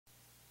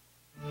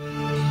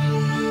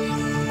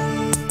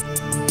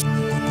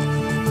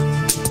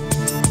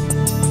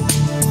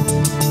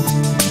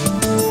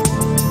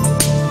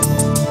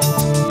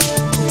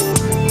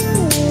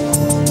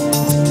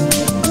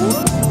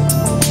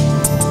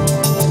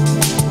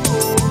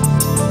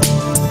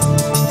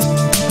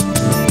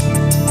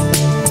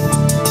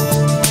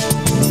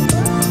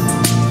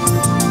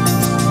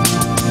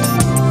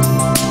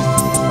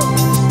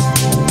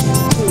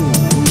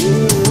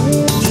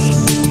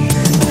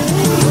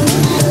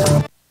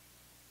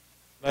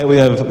We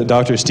have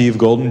Dr. Steve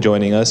Golden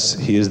joining us.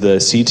 He is the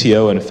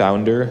CTO and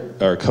founder,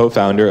 or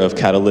co-founder of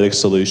Catalytic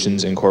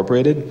Solutions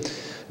Incorporated.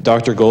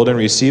 Dr. Golden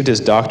received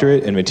his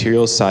doctorate in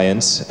materials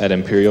science at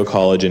Imperial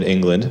College in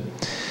England.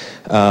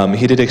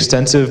 He did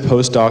extensive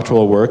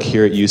postdoctoral work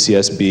here at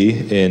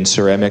UCSB in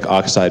ceramic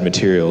oxide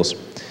materials.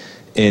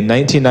 In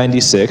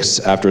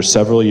 1996, after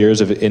several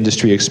years of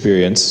industry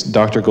experience,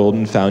 Dr.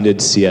 Golden founded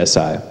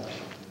CSI.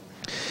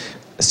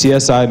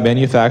 CSI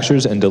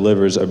manufactures and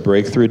delivers a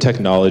breakthrough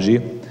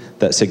technology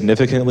that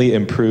significantly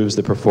improves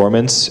the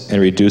performance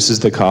and reduces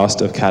the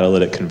cost of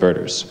catalytic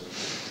converters.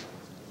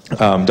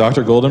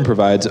 Dr. Golden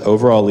provides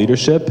overall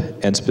leadership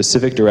and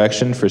specific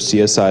direction for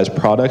CSI's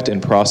product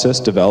and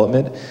process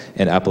development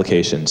and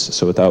applications.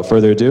 So without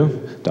further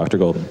ado, Dr.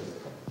 Golden.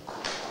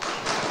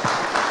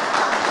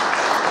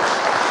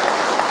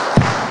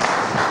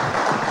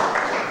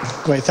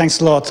 Great, thanks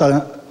a lot.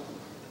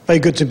 Very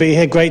good to be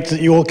here. Great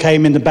that you all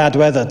came in the bad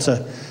weather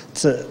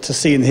to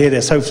see and hear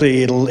this.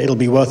 Hopefully it'll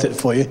be worth it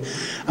for you.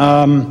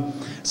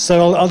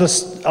 So I'll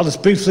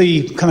just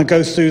briefly kind of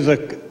go through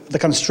the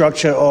kind of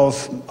structure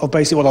of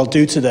basically what I'll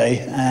do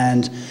today.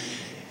 And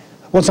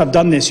once I've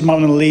done this, you might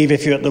want to leave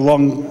if you're at the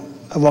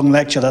wrong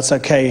lecture. That's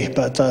okay.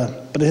 But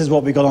this is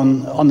what we got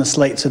on the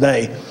slate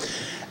today.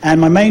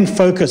 And my main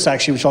focus,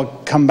 actually, which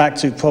I'll come back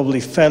to probably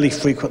fairly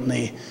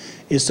frequently,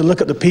 is to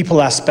look at the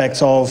people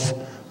aspect of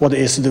what it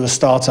is to do a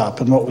startup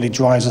and what really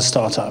drives a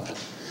startup.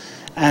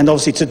 And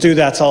obviously, to do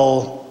that,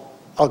 I'll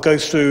go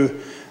through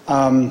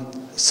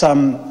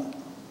some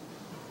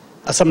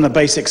of the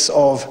basics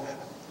of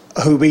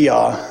who we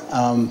are,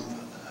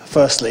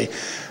 firstly.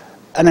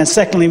 And then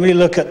secondly, really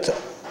look at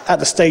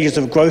the stages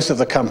of growth of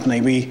the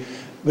company.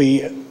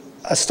 We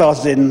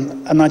started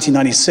in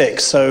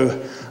 1996,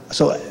 so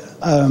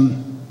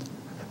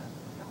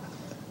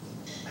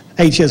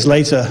 8 years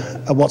later,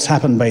 what's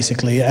happened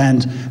basically,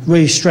 and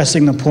really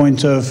stressing the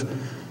point of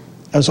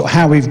sort of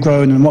how we've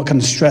grown and what kind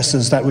of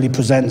stresses that really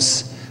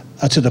presents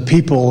to the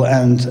people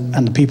and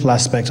the people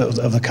aspect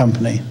of the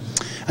company.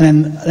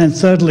 And then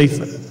thirdly,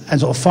 and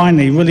sort of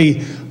finally,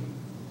 really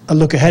a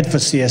look ahead for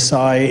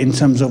CSI in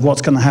terms of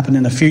what's going to happen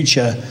in the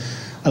future,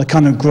 the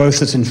kind of growth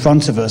that's in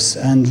front of us,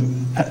 and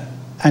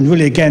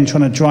really again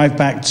trying to drive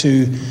back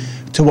to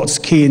what's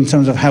key in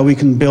terms of how we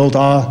can build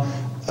our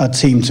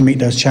team to meet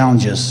those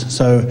challenges.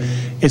 So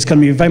it's going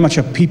to be very much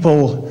a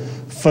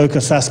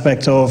people-focused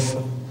aspect of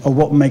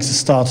what makes a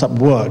startup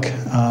work.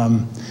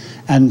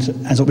 And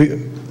so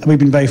we've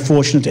been very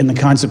fortunate in the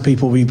kinds of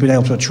people we've been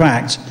able to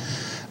attract.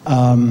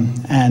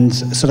 And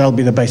so that'll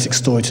be the basic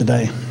story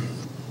today.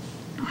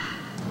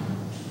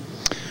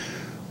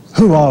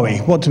 Who are we?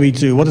 What do we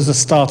do? What does a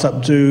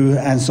startup do?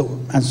 And so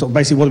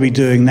basically, what are we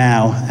doing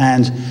now?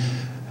 And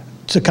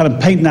to kind of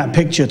paint that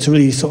picture, to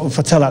really sort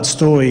of tell that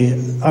story,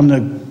 I'm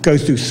going to go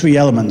through three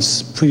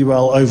elements pretty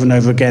well over and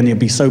over again. You'll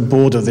be so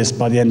bored of this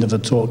by the end of the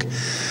talk.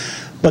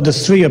 But the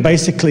three are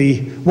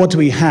basically, what do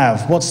we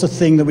have? What's the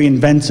thing that we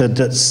invented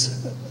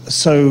that's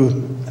so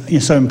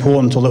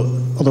important, or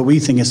that we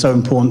think is so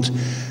important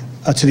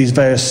to these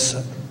various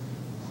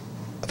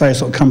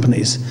sort of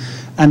companies?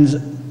 And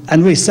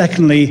really,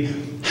 secondly,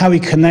 how we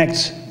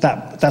connect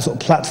that sort of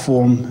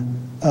platform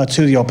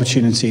to the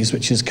opportunities,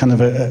 which is kind of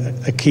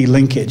a key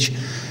linkage.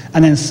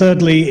 And then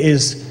thirdly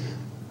is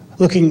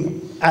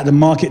looking at the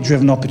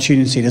market-driven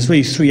opportunity. There's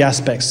really three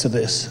aspects to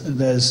this.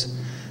 There's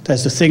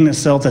the thing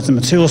itself, there's the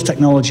materials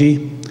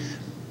technology,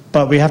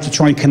 but we have to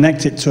try and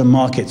connect it to a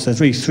market. So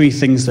there's really three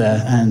things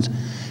there. And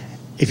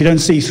if you don't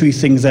see three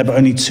things there, but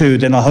only two,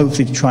 then I'll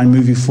hopefully try and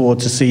move you forward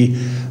to see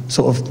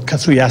sort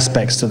of three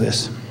aspects to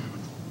this.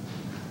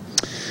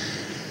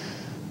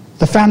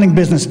 The founding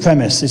business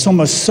premise, it's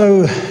almost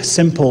so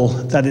simple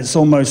that it's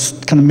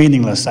almost kind of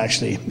meaningless,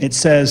 actually. It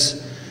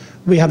says,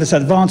 we have this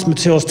advanced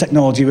materials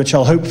technology, which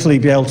I'll hopefully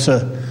be able to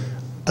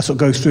sort of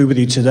go through with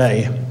you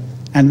today.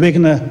 And we're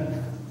going to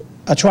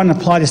try and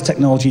apply this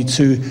technology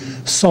to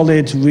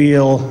solid,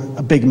 real,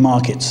 big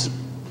markets.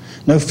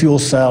 No fuel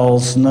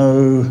cells,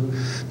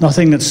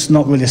 nothing that's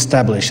not really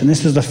established. And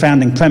this was the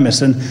founding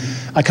premise. And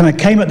I kind of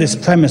came at this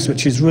premise,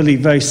 which is really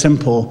very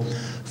simple,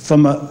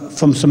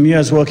 from some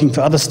years working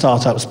for other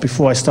startups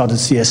before I started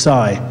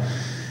CSI.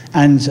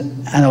 And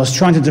I was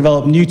trying to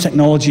develop new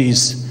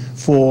technologies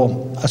for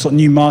sort of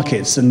new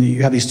markets. And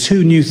you have these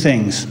two new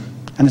things.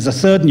 And there's a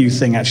third new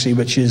thing, actually,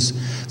 which is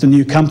the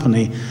new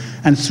company.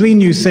 And three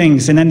new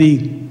things in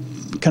any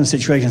kind of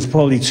situation is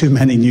probably too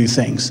many new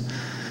things.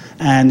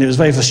 And it was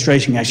very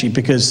frustrating, actually,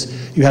 because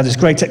you have this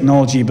great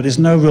technology, but there's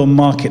no real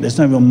market, there's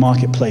no real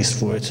marketplace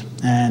for it.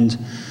 And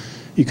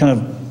you kind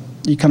of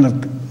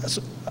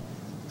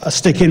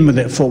stick in with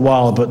it for a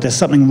while, but there's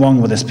something wrong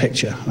with this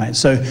picture, right?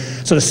 So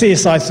the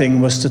CSI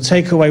thing was to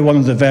take away one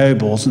of the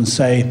variables and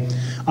say,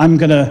 I'm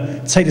going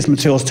to take this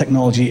materials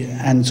technology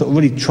and sort of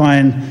really try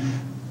and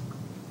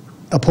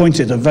appoint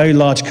it to very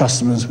large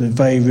customers with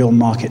very real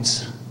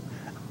markets.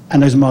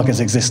 And those markets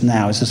exist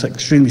now. It's just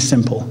extremely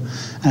simple.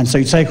 And so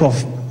you take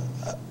off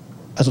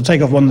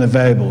one of the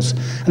variables.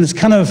 And it's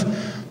kind of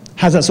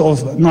has that sort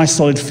of nice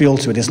solid feel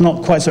to it. It's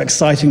not quite so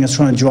exciting as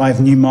trying to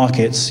drive new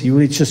markets. You're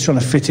really just trying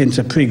to fit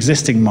into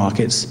pre-existing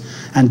markets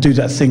and do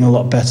that thing a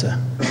lot better.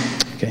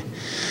 Okay.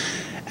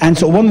 And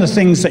so one of the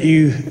things that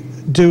you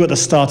do at the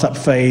startup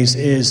phase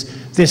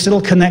is this little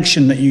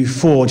connection that you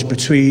forge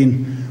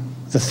between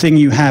the thing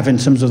you have in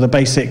terms of the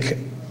basic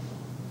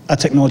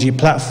technology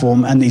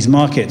platform and these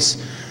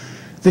markets.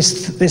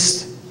 This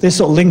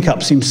sort of link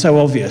up seems so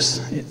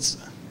obvious.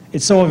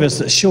 It's so obvious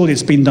that surely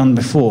it's been done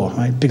before,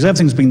 right? Because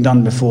everything's been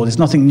done before. There's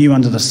nothing new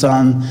under the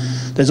sun.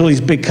 There's all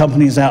these big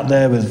companies out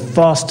there with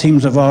vast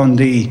teams of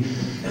R&D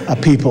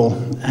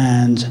people,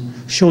 and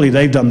surely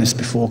they've done this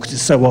before because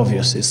it's so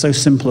obvious. It's so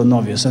simple and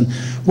obvious. And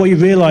what you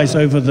realize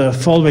over the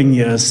following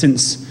years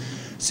since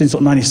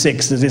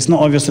 96 is it's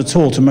not obvious at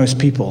all to most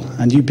people.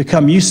 And you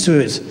become used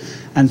to it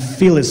and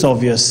feel it's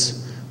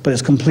obvious, but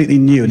it's completely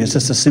new, and it's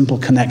just a simple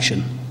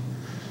connection.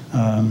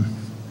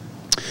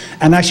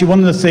 And actually one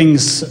of the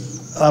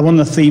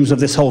themes of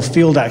this whole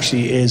field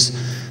actually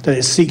is that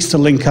it seeks to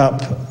link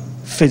up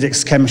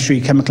physics, chemistry,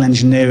 chemical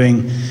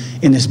engineering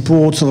in this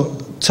broad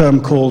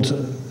term called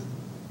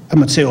a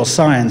material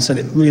science, and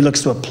it really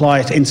looks to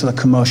apply it into the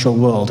commercial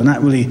world. And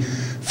that really,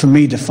 for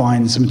me,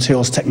 defines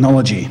materials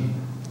technology.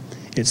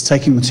 It's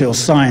taking material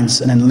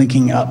science and then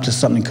linking it up to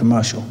something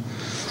commercial.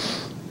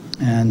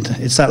 And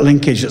it's that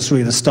linkage that's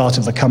really the start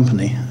of the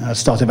company,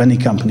 start of any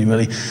company,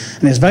 really.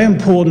 And it's very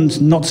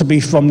important not to be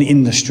from the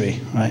industry,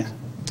 right?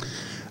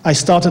 I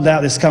started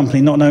out this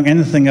company not knowing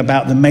anything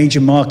about the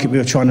major market we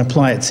were trying to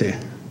apply it to.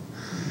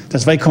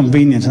 That's very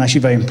convenient and actually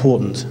very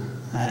important.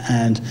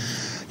 And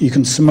you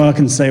can smirk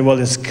and say, well,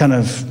 it's kind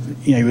of,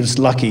 you were just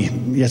lucky.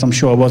 Yes, I'm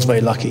sure I was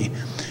very lucky.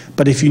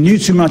 But if you knew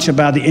too much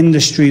about the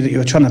industry that you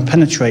were trying to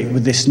penetrate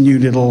with this new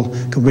little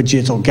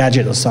widget or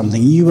gadget or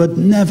something, you would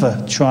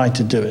never try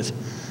to do it.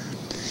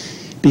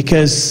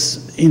 Because,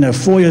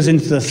 4 years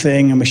into the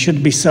thing, and we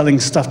should be selling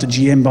stuff to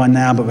GM by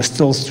now, but we're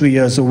still 3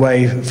 years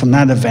away from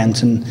that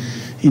event, and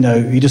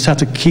you just have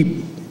to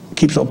keep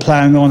sort of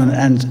plowing on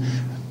and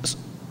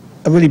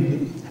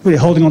really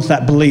holding on to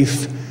that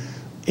belief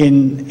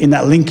in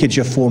that linkage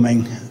you're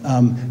forming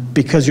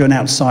because you're an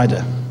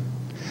outsider.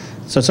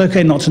 So it's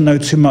okay not to know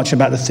too much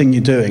about the thing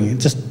you're doing.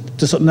 Just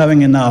sort of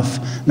knowing enough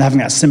and having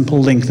that simple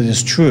link that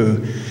is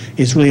true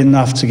is really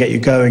enough to get you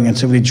going and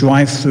to really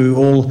drive through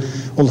all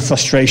the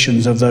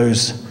frustrations of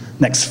those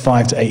next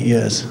 5 to 8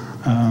 years.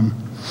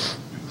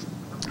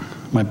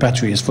 My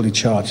battery is fully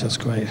charged, that's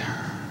great.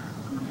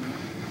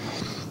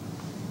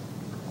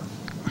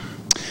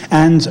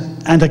 And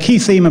a key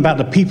theme about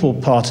the people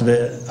part of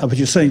it, which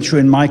is certainly true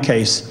in my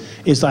case,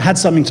 is that I had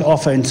something to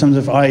offer in terms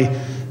of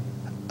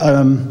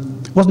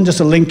wasn't just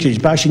a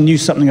linkage, but actually knew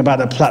something about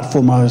the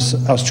platform I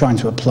was trying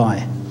to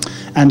apply.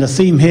 And the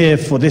theme here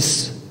for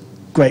this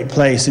great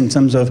place in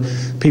terms of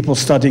people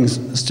studying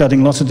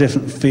lots of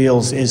different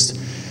fields is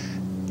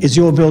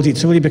your ability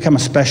to really become a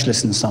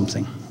specialist in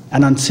something.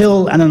 And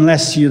until and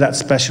unless you're that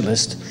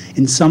specialist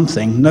in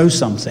something, know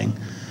something,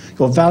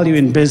 your value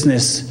in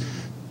business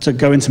to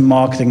go into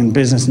marketing and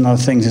business and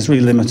other things is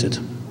really limited.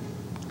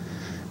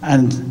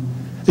 And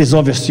it's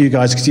obvious to you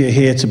guys because you're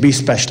here to be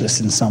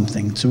specialists in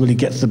something, to really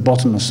get to the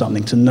bottom of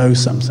something, to know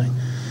something.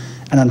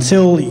 And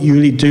until you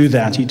really do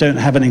that, you don't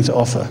have anything to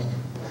offer.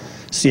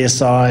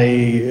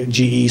 CSI,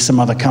 GE, some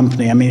other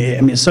company. I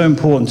mean, it's so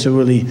important to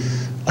really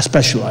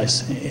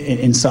specialize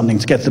in something,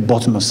 to get to the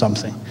bottom of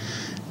something.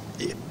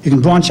 You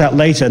can branch out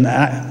later,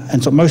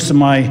 and so most of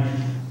my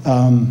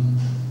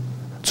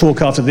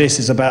talk after this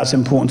is about it's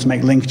important to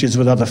make linkages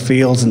with other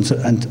fields and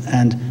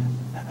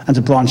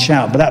to branch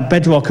out. But that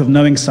bedrock of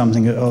knowing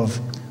something, of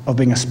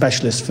being a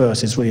specialist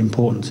first, is really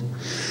important.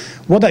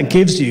 What that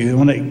gives you, and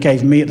what it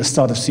gave me at the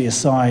start of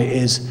CSI,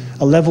 is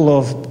a level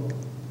of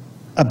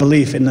a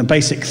belief in the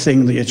basic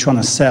thing that you're trying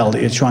to sell,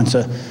 that you're trying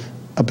to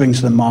bring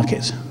to the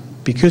market.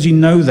 Because you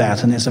know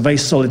that, and it's a very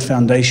solid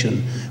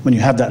foundation, when you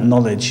have that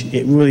knowledge,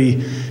 it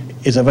really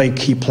is a very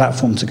key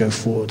platform to go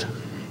forward.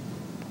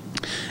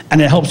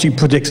 And it helps you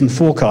predict and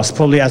forecast.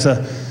 Probably as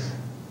a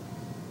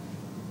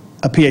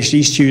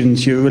PhD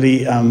student, you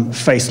really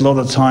face a lot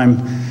of the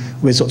time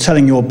with sort of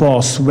telling your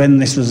boss when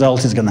this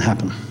result is going to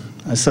happen.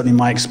 That's certainly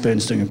my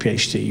experience doing a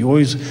PhD. You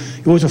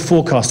always are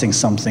forecasting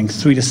something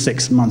 3 to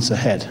 6 months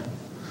ahead.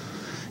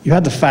 You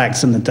had the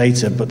facts and the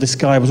data, but this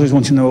guy was always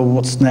wanting to know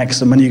what's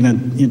next and when you're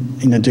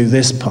going to do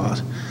this part.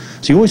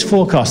 So you're always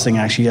forecasting,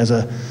 actually, as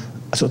a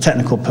sort of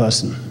technical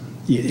person.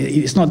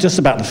 It's not just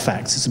about the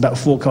facts, it's about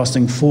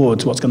forecasting forward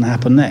to what's going to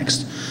happen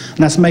next. And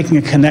that's making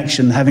a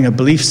connection, having a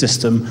belief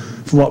system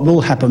for what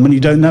will happen when you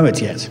don't know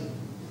it yet.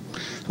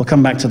 We'll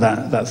come back to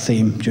that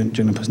theme during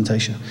the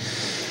presentation.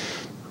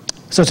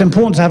 So it's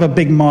important to have a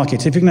big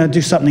market. If you're going to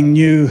do something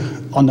new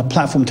on the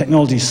platform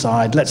technology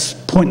side, let's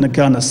point the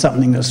gun at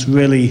something that's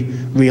really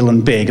real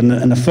and big.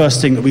 And the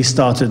first thing that we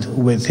started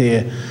with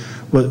here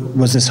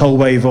was this whole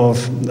wave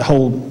of, the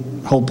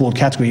whole broad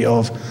category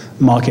of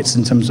markets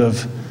in terms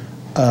of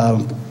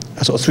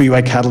a sort of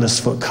three-way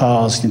catalyst for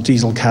cars,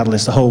 diesel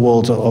catalyst, the whole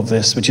world of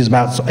this, which is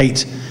about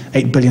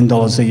 $8 billion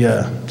a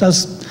year.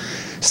 That's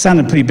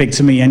sounded pretty big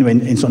to me anyway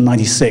in sort of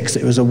 96.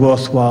 It was a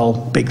worthwhile,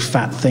 big,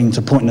 fat thing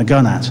to point a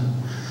gun at.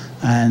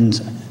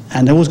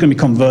 And there was going to be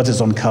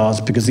converters on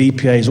cars because the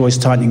EPA is always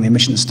tightening the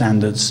emission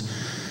standards,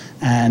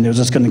 and it was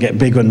just going to get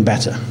bigger and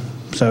better.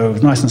 So it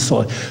was nice and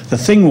solid. The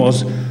thing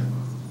was,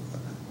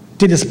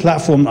 did this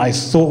platform I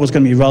thought was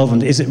going to be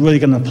relevant, is it really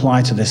going to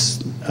apply to this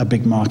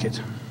big market?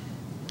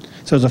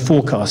 So as a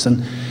forecast,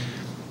 and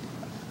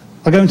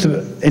I'll go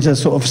into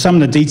sort of some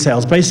of the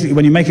details. Basically,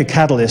 when you make a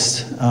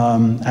catalyst,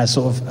 as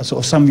sort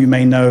of some of you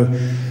may know,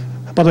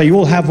 by the way, you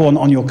all have one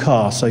on your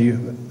car. So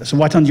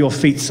right under your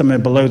feet, somewhere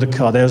below the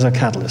car, there's a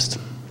catalyst.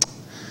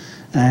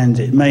 And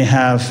it may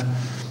have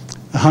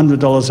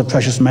 $100 of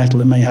precious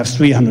metal, it may have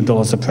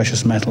 $300 of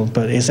precious metal,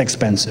 but it's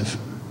expensive.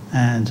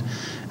 And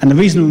the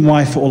reason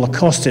why for all the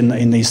cost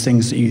in these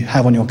things that you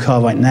have on your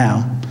car right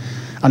now,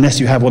 unless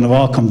you have one of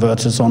our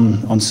converters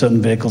on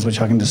certain vehicles,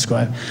 which I can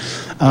describe,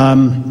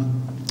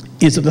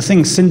 is that the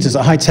thing sinters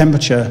at high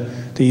temperature.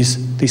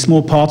 These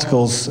small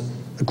particles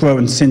grow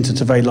and sinter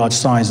to very large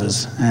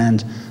sizes,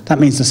 and that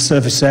means the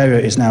surface area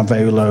is now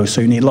very low,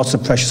 so you need lots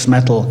of precious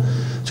metal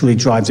to really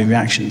drive the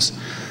reactions.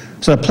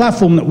 So the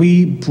platform that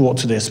we brought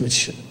to this,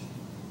 which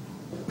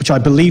I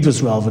believe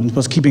was relevant,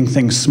 was keeping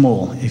things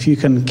small. If you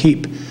can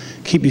keep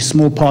these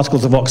small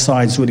particles of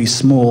oxides really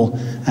small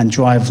and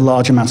drive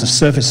large amounts of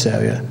surface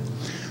area,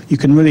 you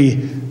can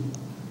really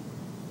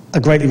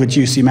greatly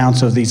reduce the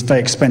amount of these very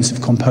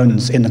expensive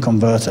components in the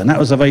converter. And that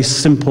was a very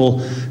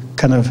simple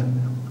kind of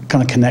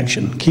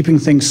connection. Keeping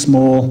things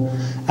small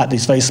at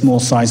these very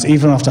small sizes,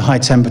 even after high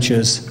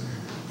temperatures,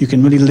 you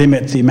can really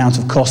limit the amount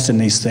of cost in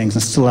these things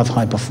and still have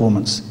high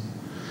performance.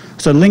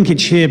 So the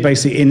linkage here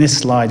basically in this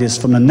slide is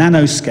from the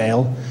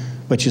nanoscale,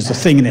 which is the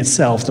thing in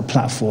itself, the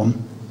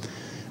platform,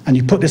 and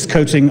you put this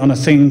coating on a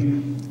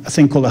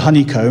thing called a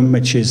honeycomb,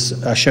 which is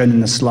shown in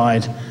the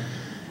slide,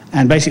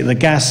 and basically the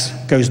gas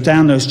goes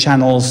down those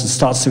channels and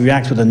starts to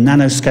react with a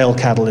nanoscale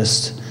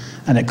catalyst,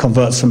 and it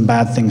converts from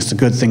bad things to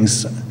good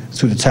things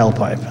through the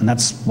tailpipe, and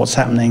that's what's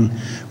happening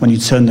when you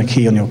turn the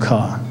key on your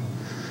car.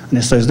 And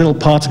it's those little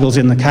particles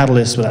in the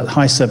catalyst with that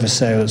high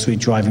surface area that's really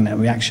driving that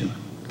reaction.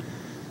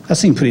 That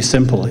seemed pretty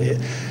simple.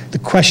 The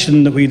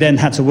question that we then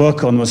had to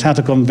work on was how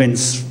to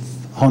convince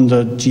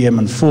Honda, GM,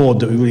 and Ford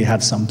that we really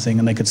had something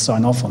and they could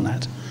sign off on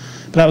that.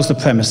 But that was the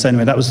premise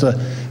anyway. That was the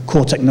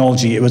core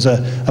technology. It was a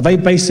very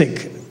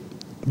basic,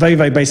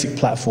 very basic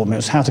platform. It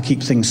was how to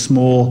keep things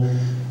small,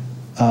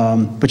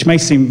 which may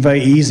seem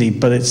very easy,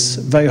 but it's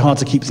very hard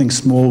to keep things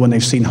small when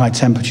they've seen high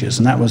temperatures.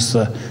 And that was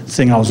the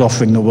thing I was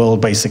offering the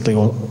world, basically,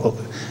 or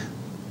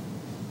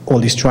at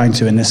least trying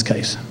to in this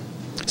case.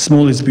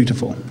 Small is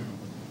beautiful.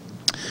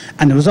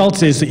 And the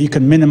result is that you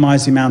can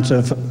minimize the amount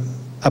of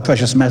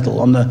precious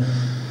metal. On the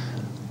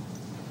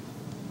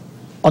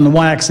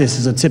y-axis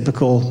is a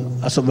typical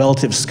sort of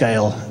relative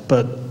scale,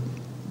 but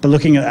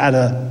looking at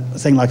a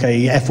thing like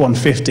a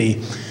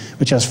F-150,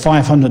 which has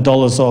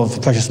 $500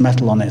 of precious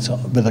metal on it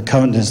with a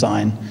current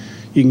design,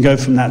 you can go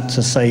from that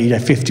to, say,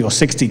 $50 or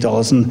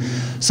 $60, and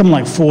someone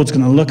like Ford's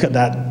going to look at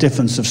that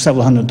difference of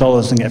several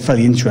 $100s and get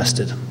fairly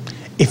interested.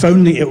 If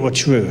only it were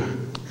true.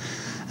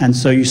 And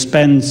so you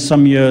spend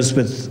some years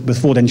with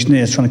Ford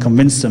engineers trying to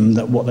convince them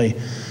that what they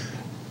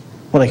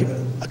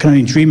can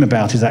only dream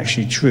about is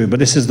actually true. But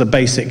this is the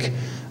basic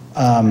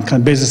kind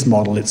of business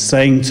model. It's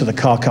saying to the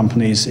car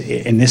companies,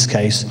 in this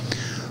case,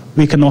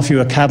 we can offer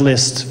you a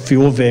catalyst for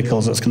your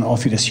vehicles that's going to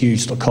offer you this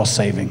huge sort of cost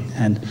saving.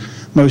 And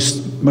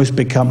most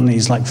big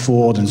companies like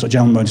Ford and sort of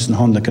General Motors and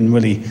Honda can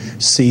really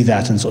see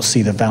that and sort of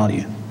see the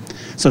value.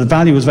 So the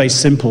value was very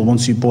simple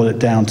once you boil it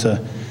down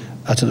to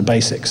the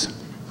basics.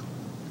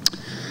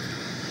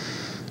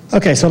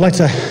 Okay, so I'd like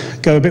to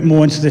go a bit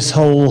more into this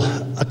whole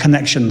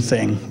connection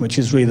thing, which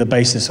is really the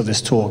basis of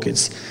this talk.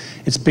 It's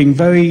being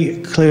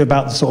very clear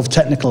about the sort of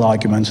technical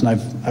argument, and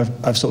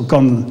I've sort of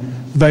gone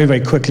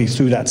very quickly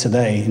through that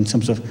today in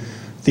terms of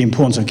the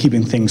importance of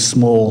keeping things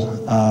small,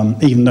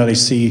 even though they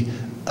see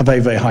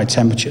very high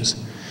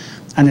temperatures.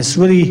 And it's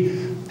really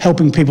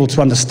helping people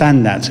to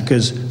understand that,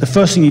 because the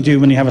first thing you do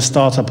when you have a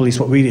startup, at least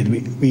what we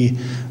did,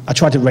 I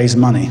tried to raise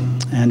money.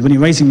 And when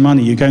you're raising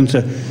money, you're going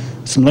to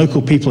some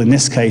local people in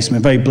this case, and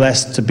we're very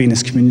blessed to be in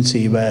this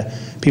community where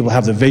people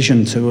have the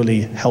vision to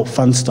really help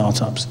fund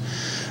startups.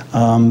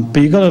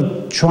 But you've got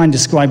to try and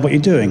describe what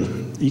you're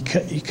doing. You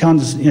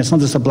can't, it's not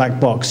just a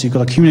black box. You've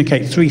got to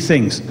communicate three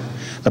things.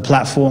 The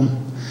platform,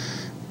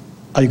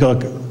 you've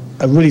got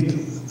to really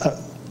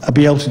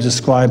be able to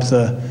describe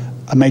the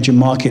major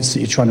markets that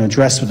you're trying to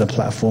address with the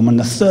platform. And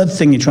the third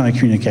thing you're trying to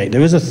communicate,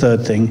 there is a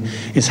third thing,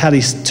 is how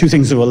these two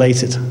things are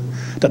related.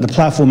 That the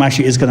platform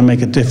actually is going to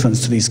make a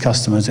difference to these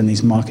customers in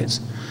these markets.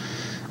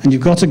 And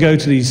you've got to go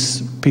to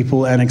these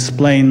people and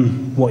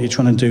explain what you're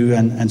trying to do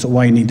and so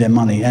why you need their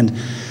money. And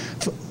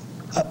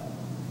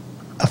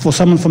for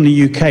someone from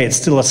the UK, it's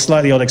still a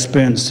slightly odd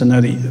experience to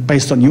know that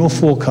based on your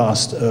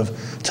forecast of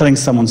telling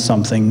someone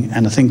something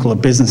and a thing called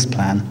a business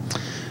plan,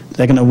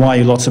 they're going to wire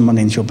you lots of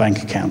money into your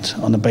bank account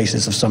on the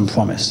basis of some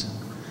promise.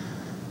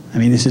 I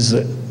mean, this is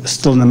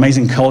still an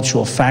amazing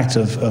cultural fact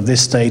of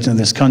this state and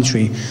this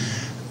country,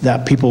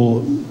 that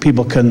people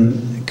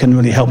can can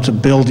really help to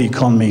build the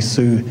economy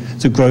through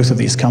the growth of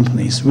these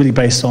companies, really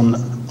based on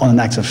an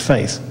act of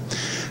faith.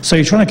 So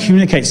you're trying to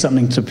communicate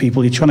something to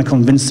people, you're trying to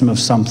convince them of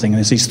something, and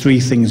there's these three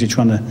things you're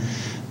trying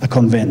to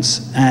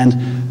convince. And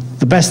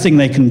the best thing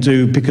they can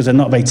do, because they're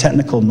not very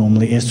technical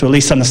normally, is to at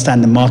least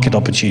understand the market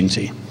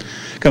opportunity.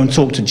 Go and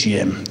talk to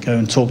GM, go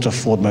and talk to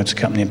Ford Motor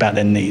Company about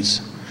their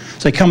needs.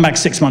 So they come back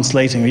 6 months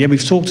later and go, yeah,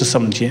 we've talked to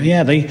someone, GM.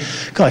 Yeah,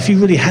 God, if you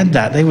really had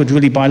that, they would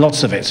really buy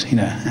lots of it, you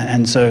know.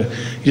 And so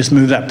you just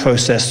move that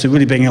process to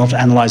really being able to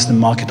analyze the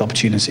market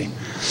opportunity.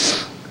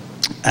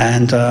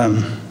 And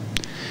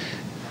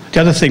the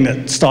other thing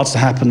that starts to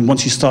happen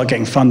once you start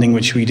getting funding,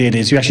 which we did,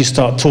 is you actually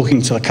start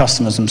talking to the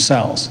customers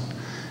themselves.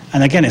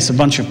 And again, it's a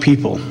bunch of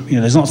people. You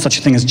know, there's not such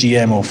a thing as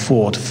GM or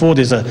Ford. Ford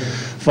is a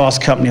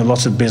vast company of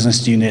lots of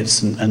business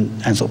units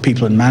and sort of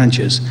people and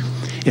managers.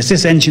 It's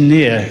this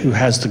engineer who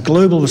has the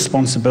global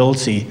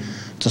responsibility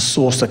to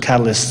source the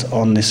catalyst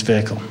on this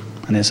vehicle.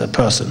 And it's a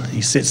person.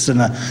 He sits in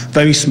a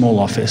very small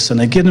office, and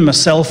they give him a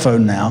cell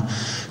phone now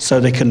so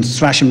they can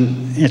thrash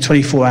him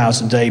 24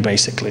 hours a day,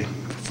 basically,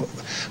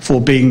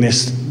 for being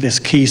this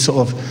key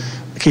sort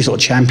of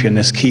champion,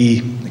 this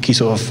key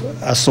sort of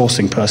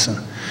sourcing person.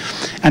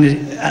 And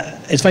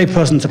it's very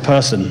person to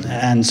person.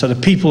 And so the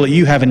people that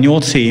you have in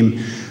your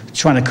team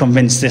trying to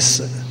convince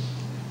this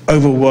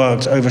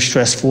overworked,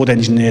 overstressed Ford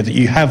engineer that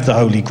you have the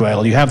holy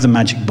grail, you have the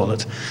magic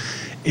bullet,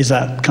 is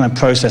that kind of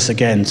process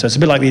again. So it's a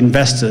bit like the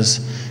investors,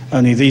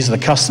 only these are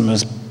the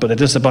customers, but they're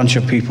just a bunch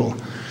of people.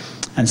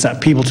 And it's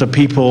that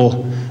people-to-people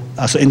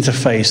sort of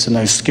interface, and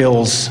those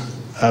skills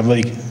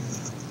really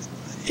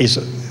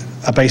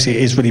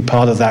is really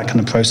part of that kind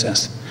of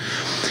process.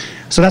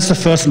 So that's the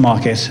first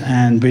market,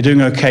 and we're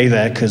doing okay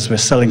there because we're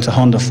selling to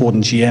Honda, Ford,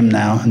 and GM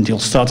now, and you'll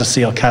start to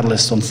see our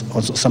catalysts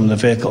on some of the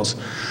vehicles.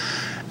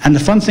 And the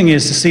fun thing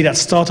is to see that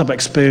startup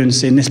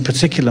experience in this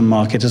particular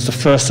market as the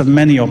first of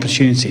many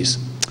opportunities.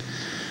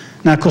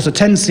 Now, of course, the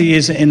tendency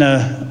is in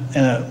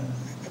a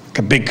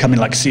big company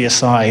like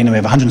CSI, you know, we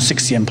have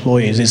 160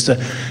 employees, is to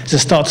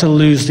start to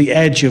lose the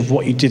edge of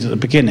what you did at the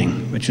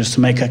beginning, which is to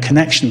make a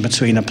connection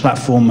between a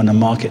platform and a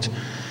market,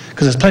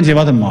 because there's plenty of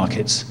other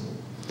markets.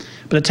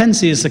 But the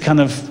tendency is to kind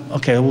of,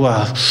 okay, well,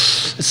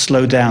 let's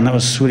slow down. That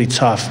was really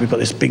tough. We've got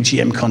this big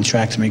GM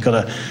contract, and we've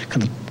got to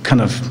kind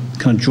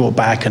of draw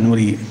back and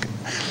really.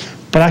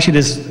 But actually,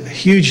 there's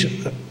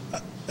huge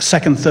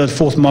second, third,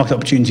 fourth market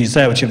opportunities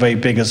there, which are very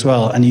big as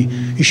well. And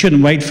you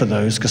shouldn't wait for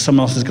those, because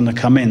someone else is going to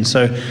come in.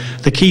 So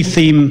the key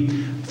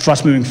theme for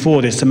us moving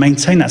forward is to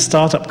maintain that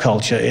startup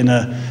culture in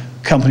a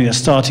company that's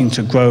starting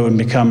to grow and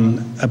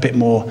become a bit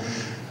more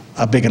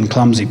big and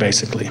clumsy,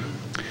 basically.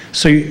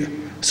 So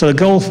the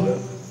goal.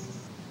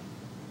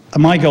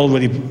 My goal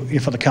really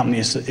for the company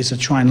is to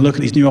try and look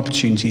at these new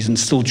opportunities and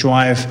still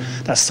drive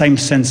that same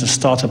sense of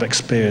startup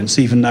experience,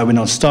 even though we're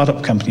not a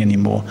startup company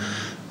anymore,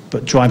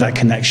 but drive that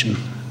connection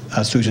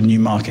through to new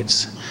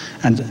markets.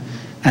 And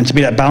to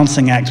be that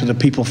balancing act with the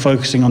people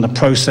focusing on the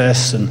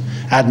process and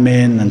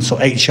admin and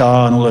sort of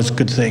HR and all those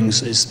good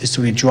things is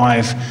to really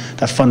drive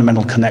that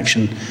fundamental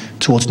connection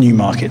towards new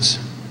markets.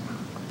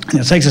 And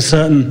it takes a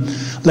certain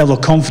level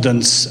of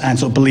confidence and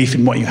sort of belief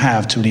in what you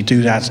have to really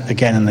do that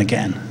again and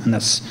again. And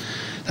that's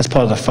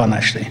part of the fun,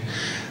 actually.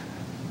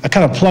 A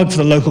kind of plug for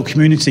the local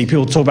community.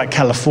 People talk about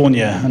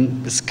California,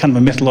 and it's kind of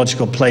a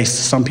mythological place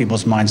to some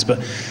people's minds, but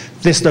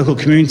this local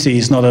community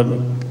is not a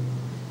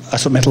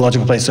sort of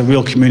mythological place, it's a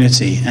real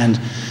community. And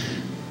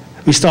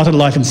we started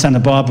life in Santa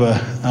Barbara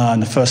in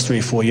the first 3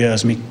 or 4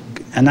 years.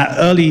 And that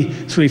early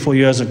 3 or 4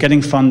 years of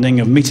getting funding,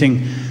 of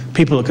meeting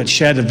people that could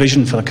share the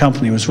vision for the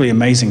company was really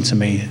amazing to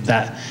me,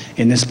 that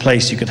in this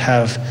place you could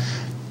have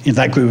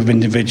that group of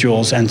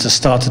individuals and to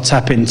start to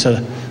tap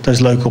into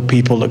those local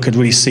people that could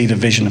really see the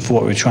vision for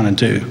what we were trying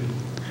to do.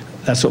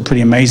 That's sort of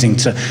pretty amazing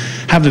to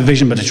have the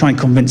vision, but to try and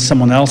convince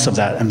someone else of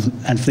that,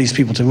 and for these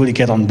people to really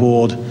get on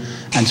board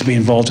and to be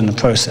involved in the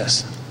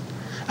process.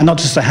 And not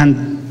just to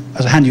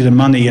hand you the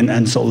money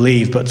and sort of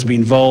leave, but to be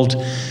involved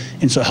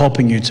in sort of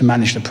helping you to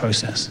manage the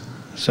process.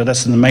 So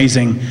that's an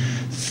amazing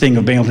thing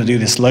of being able to do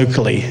this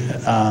locally.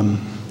 And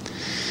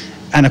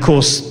of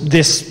course,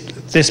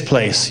 this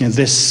place, you know,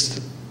 this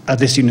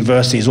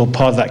university is all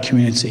part of that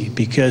community,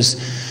 because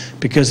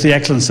the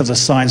excellence of the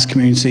science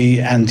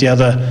community and the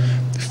other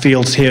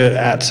fields here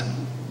at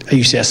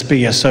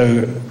UCSB are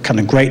so kind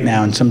of great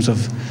now in terms of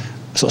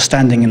sort of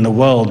standing in the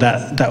world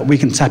that we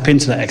can tap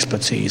into that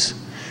expertise.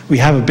 We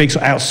have a big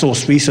sort of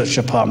outsourced research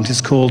department.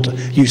 It's called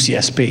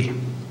UCSB.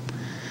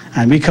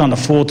 And we can't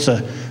afford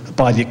to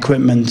buy the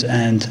equipment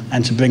and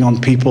to bring on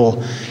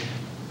people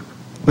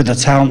with the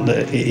talent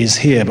that is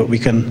here, but we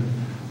can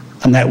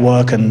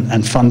network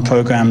and fund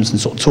programs and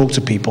sort of talk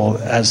to people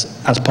as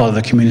part of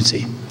the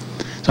community.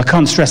 So I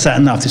can't stress that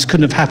enough. This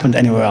couldn't have happened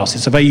anywhere else.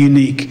 It's a very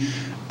unique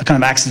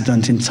kind of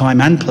accident in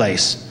time and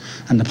place,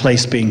 and the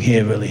place being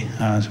here, really.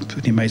 It's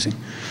pretty amazing.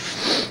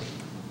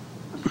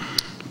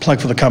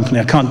 Plug for the company.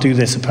 I can't do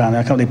this, apparently.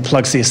 I can't really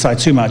plug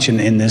CSI too much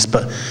in this,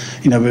 but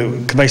you know, we're a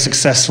very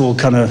successful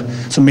kind of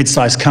some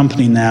mid-sized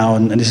company now,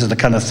 and this is the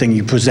kind of thing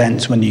you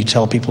present when you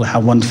tell people how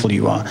wonderful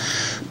you are.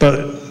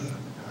 But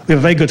we have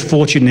a very good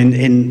fortune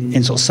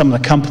in sort of some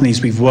of the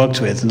companies we've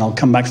worked with, and I'll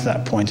come back to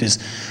that point, is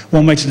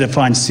one way to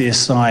define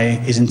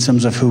CSI is in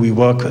terms of who we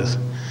work with.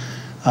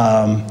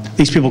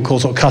 These people call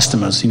sort of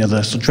customers,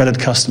 the sort of dreaded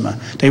customer.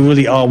 They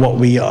really are what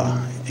we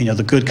are.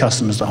 The good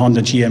customers, the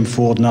Honda, GM,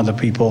 Ford, and other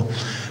people,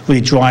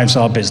 really drives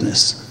our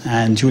business,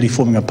 and really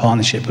forming a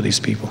partnership with these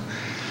people.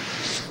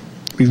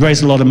 We've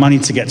raised a lot of money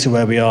to get to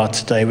where we are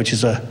today, which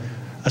is a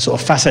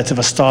sort of facet of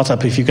a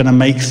startup. If you're going to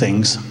make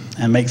things,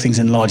 and make things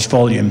in large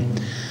volume,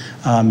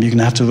 you're going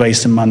to have to raise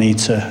some money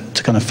to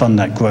kind of fund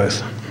that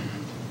growth.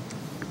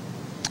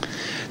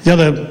 The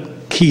other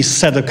key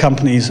set of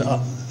companies,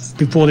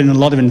 we've brought in a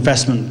lot of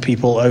investment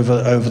people over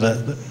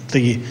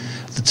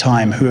the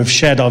time who have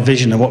shared our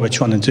vision of what we're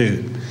trying to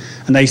do.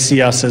 And they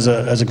see us as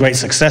a great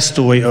success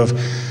story of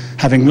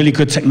having really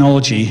good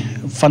technology,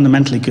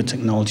 fundamentally good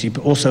technology,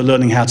 but also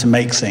learning how to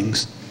make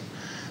things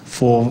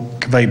for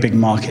very big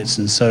markets.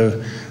 And so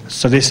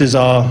this is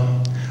our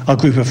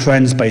group of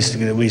friends,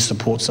 basically, that really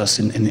supports us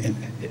in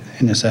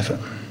this effort.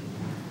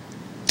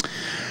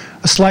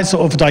 A slight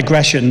sort of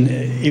digression.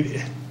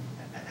 If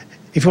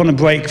you want to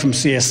break from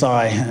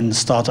CSI and the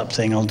startup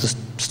thing, I'll just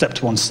step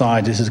to one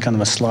side. This is kind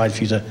of a slide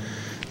for you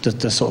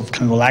to sort of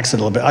kind of relax a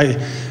little bit. I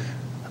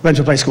went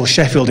to a place called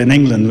Sheffield in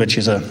England, which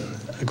is a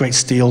great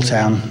steel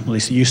town, at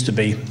least it used to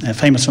be,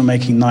 famous for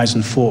making knives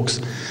and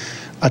forks.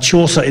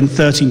 Chaucer in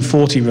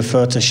 1340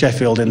 referred to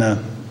Sheffield in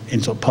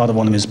sort of part of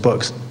one of his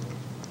books.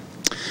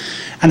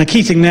 And the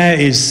key thing there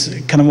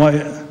is kind of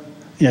why,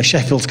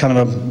 Sheffield's kind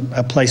of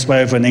a place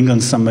way over in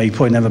England somewhere. You've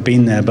probably never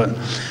been there, but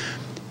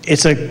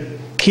it's a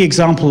key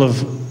example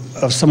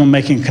of someone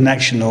making a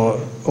connection,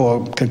 or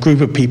a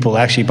group of people,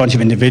 actually a bunch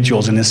of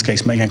individuals in this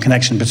case, making a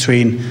connection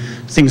between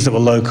things that were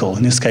local.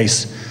 In this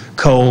case,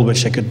 coal,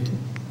 which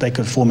they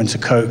could form into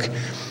coke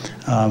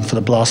for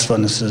the blast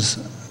furnaces,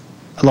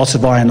 lots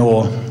of iron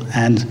ore,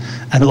 and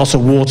lots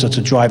of water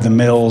to drive the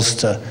mills,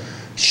 to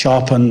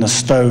sharpen the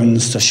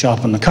stones, to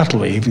sharpen the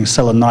cutlery. If you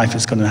sell a knife,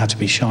 it's going to have to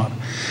be sharp.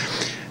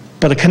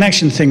 But the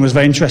connection thing was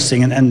very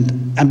interesting,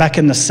 and back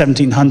in the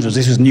 1700s,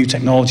 this was new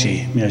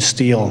technology.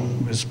 Steel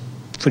was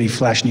pretty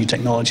flash new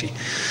technology.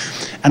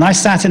 And I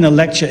sat in a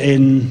lecture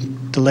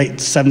in the late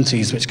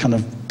 70s, which kind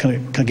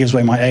of gives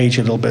away my age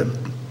a little bit,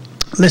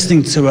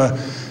 listening to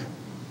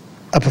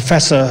a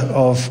professor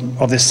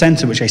of this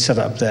center which they set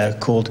up there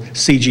called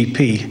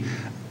CGP,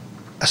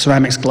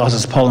 Ceramics,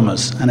 Glasses,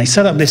 Polymers. And they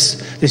set up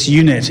this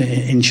unit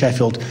in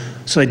Sheffield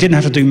so they didn't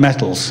have to do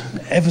metals.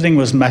 Everything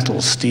was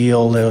metal,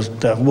 steel. There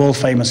were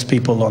world-famous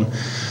people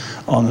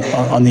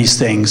on these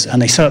things.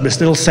 And they set up this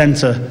little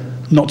center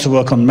not to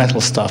work on metal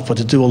stuff, but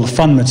to do all the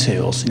fun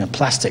materials,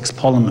 plastics,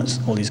 polymers,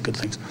 all these good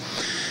things.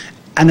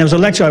 And there was a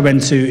lecture I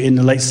went to in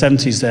the late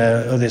 70s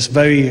there of this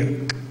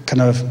very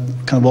kind of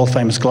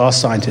world-famous glass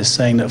scientist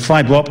saying that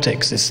fiber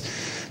optics,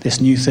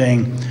 this new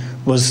thing,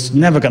 was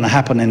never going to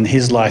happen in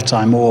his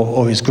lifetime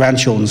or his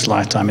grandchildren's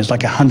lifetime. It's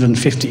like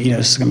 150,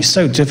 it's going to be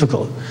so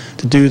difficult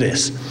to do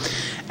this.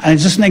 And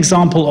it's just an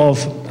example of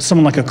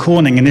someone like a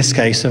Corning, in this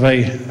case, a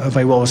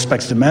very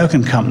well-respected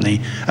American company,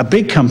 a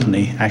big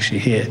company actually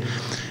here,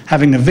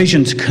 having the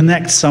vision to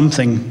connect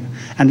something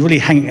and really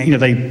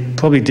they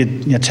probably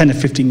did 10 to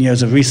 15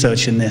 years of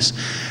research in this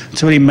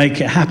to really make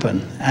it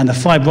happen. And the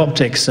fiber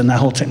optics and that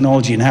whole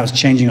technology and how it's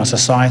changing our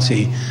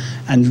society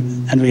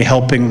and really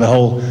helping the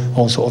whole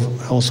sort of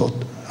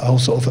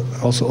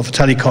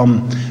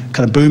telecom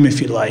kind of boom,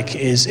 if you like,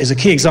 is a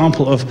key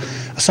example of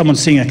someone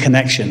seeing a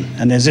connection.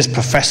 And there's this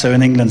professor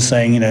in England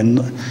saying,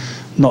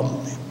 not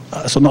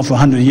for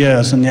 100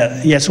 years, and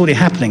yet it's already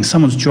happening.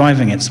 Someone's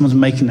driving it. Someone's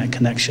making that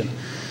connection.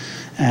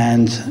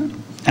 And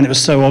it was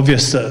so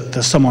obvious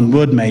that someone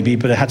would maybe,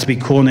 but it had to be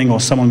Corning or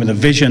someone with a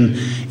vision,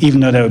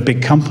 even though they were a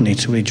big company,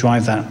 to really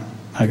drive that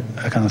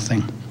kind of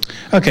thing.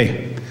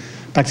 Okay,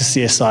 back to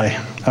CSI.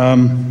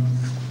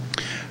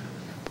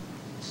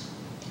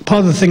 Part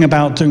of the thing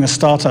about doing a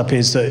startup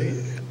is that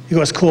you've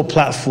got this core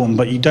platform,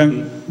 but you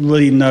don't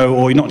really know,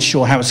 or you're not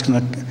sure how it's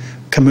going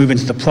to move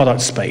into the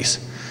product space.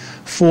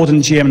 Ford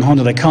and GM and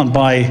Honda, they can't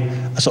buy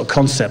a sort of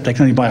concept, they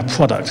can only buy a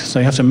product. So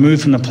you have to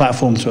move from the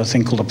platform to a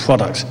thing called a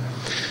product,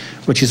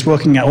 which is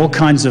working out all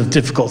kinds of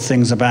difficult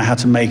things about how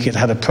to make it,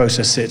 how to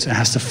process it. It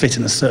has to fit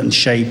in a certain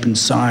shape and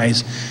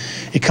size.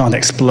 It can't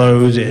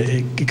explode.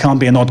 It can't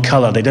be an odd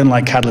color. They don't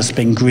like catalysts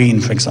being green,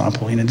 for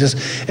example. It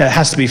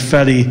has to be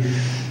fairly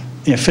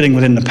fitting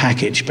within the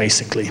package,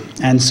 basically.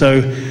 And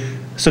so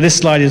this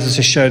slide is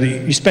to show that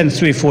you spend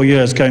 3 or 4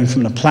 years going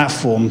from the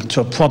platform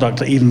to a product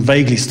that even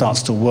vaguely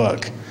starts to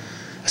work.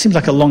 It seems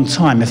like a long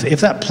time. If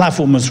that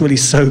platform was really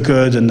so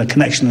good and the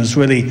connection was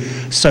really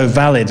so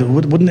valid,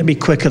 wouldn't it be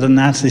quicker than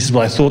that? This is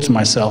what I thought to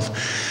myself.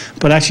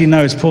 But actually,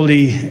 no, it's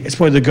probably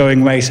the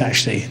going rate,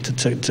 actually,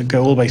 to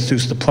go all the way through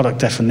to the product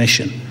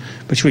definition,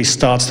 which really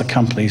starts the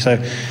company. So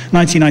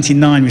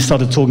 1999, we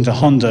started talking to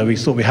Honda. We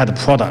thought we had a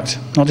product,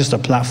 not just a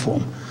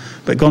platform.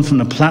 But gone from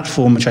the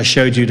platform, which I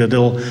showed you, the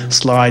little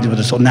slide with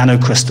the sort of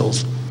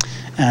nanocrystals.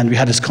 And we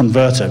had this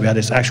converter. We had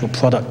this actual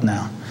product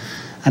now.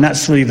 And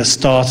that's really the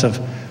start of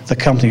the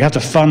company. You have to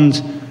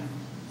fund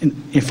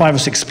in 5 or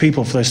 6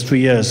 people for those 3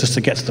 years just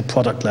to get to the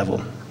product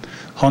level.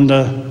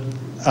 Honda,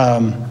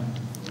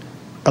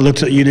 I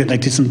looked at the unit, they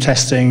did some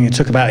testing, it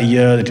took about a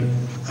year,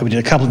 we did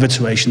a couple of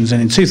iterations,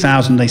 and in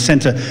 2000 they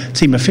sent a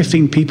team of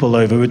 15 people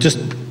over. I just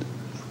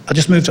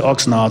moved to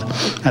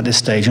Oxnard at this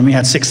stage, and we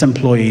had 6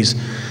 employees,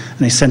 and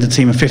they sent a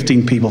team of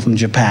 15 people from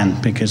Japan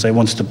because they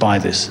wanted to buy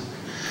this.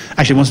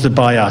 Actually, they wanted to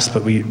buy us,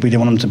 but we didn't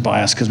want them to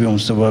buy us because we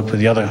wanted to work with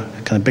the other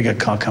kind of bigger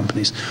car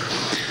companies.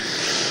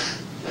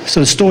 So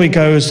the story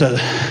goes that,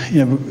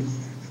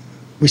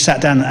 we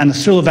sat down, and the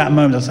thrill of that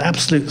moment, the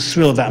absolute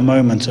thrill of that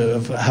moment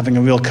of having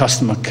a real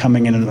customer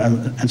coming in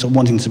and sort of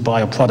wanting to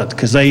buy a product,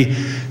 because they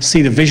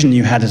see the vision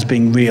you had as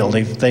being real.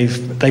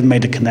 They've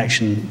made a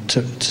connection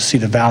to see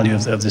the value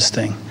of this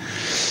thing.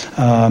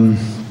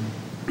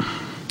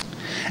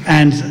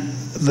 And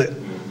the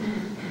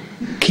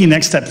key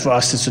next step for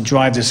us is to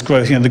drive this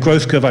growth. The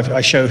growth curve I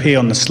show here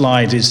on the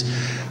slide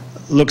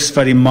looks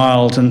very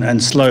mild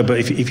and slow, but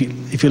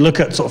if you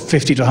look at sort of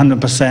 50 to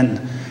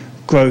 100%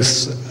 growth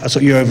sort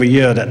of year over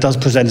year, that does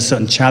present a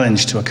certain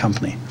challenge to a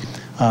company.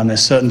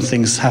 There's certain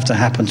things have to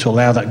happen to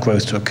allow that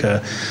growth to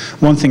occur.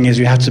 One thing is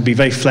you have to be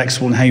very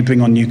flexible in how you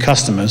bring on new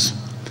customers,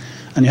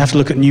 and you have to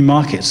look at new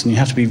markets, and you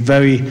have to be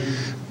very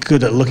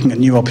good at looking at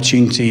new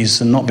opportunities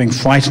and not being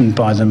frightened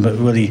by them, but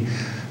really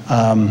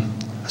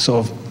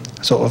sort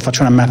of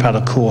trying to map out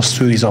a course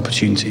through these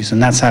opportunities.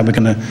 And that's how we're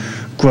going to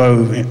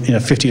grow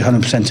 50 to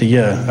 100% a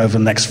year over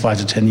the next 5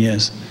 to 10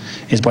 years,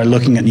 is by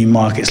looking at new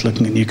markets,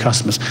 looking at new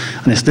customers.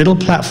 And this little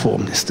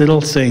platform, this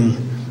little thing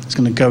is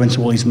going to go into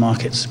all these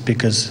markets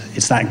because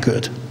it's that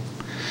good.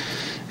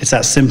 It's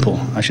that simple,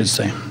 I should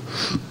say.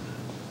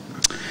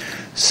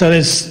 So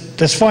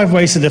there's 5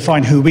 ways to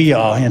define who we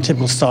are in a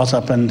typical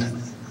startup, and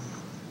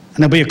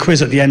there'll be a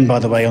quiz at the end, by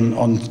the way,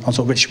 on sort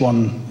of which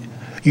one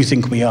you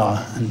think we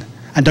are.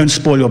 And don't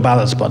spoil your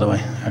ballots, by the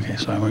way. Okay,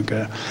 so I won't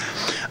go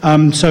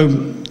there.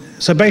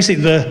 So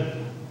basically,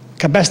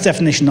 the best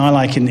definition I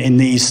like in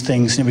these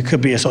things, we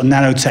could be a sort of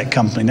nanotech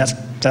company.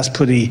 That's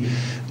pretty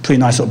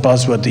nice sort of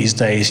buzzword these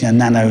days.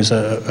 Nano is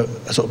a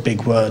sort of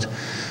big word.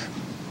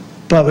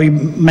 But we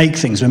make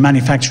things. We're a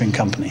manufacturing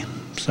company.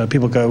 So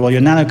people go, well,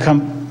 you're a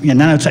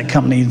nanotech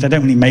company. They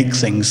don't really make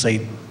things.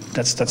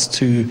 That's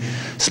too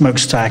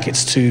smokestack.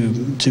 It's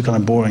too kind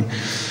of boring.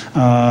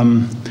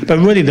 But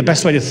really, the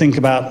best way to think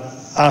about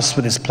us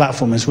with this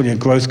platform is really a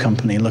growth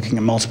company looking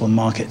at multiple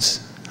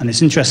markets. And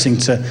it's interesting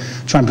to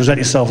try and present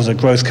yourself as a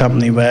growth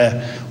company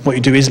where what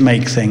you do is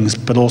make things,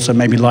 but also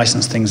maybe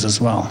license things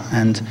as well.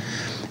 And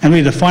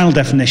really the final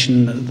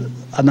definition,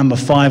 number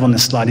 5 on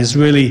this slide, is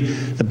really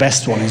the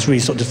best one. It's really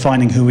sort of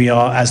defining who we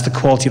are as the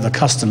quality of the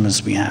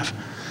customers we have.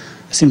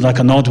 It seems like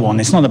an odd one.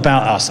 It's not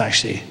about us,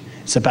 actually.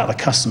 It's about the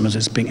customers.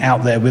 It's being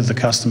out there with the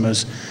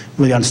customers,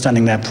 really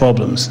understanding their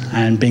problems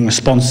and being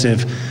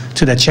responsive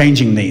to their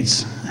changing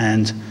needs.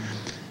 And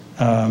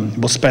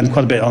we'll spend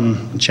quite a bit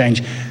on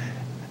change.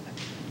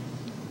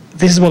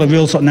 This is what a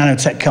real sort of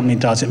nanotech company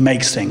does. It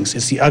makes things.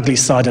 It's the ugly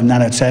side of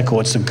nanotech,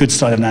 or it's the good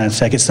side of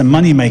nanotech. It's the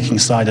money-making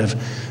side of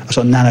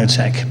sort of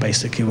nanotech,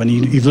 basically, when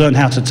you've learned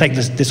how to take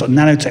this sort of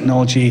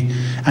nanotechnology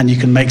and you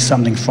can make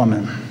something from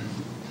it.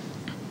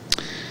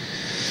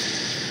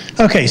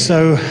 Okay,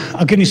 so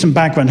I'll give you some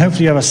background.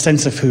 Hopefully you have a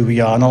sense of who we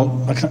are, and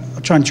I'll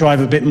try and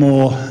drive a bit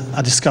more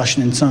a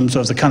discussion in terms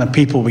of the kind of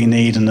people we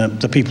need and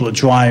the people that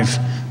drive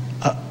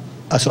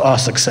our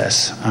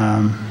success.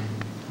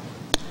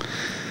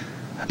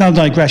 Now,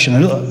 digression.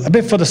 A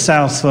bit further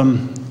south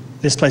from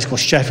this place called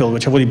Sheffield,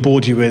 which I've already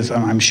bored you with,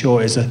 I'm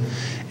sure, is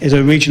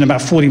a region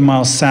about 40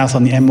 miles south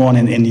on the M1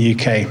 in the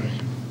UK.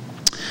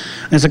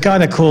 There's a guy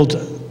there called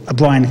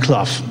Brian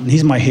Clough, and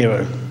he's my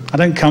hero. I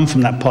don't come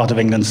from that part of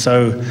England,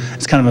 so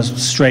it's kind of a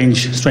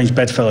strange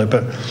bedfellow,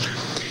 but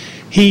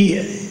he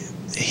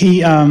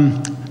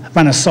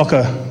ran a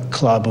soccer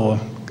club, or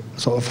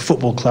sort of a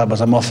football club,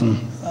 as I'm often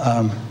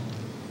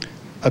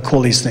I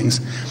call these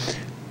things.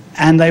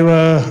 And they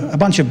were a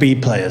bunch of B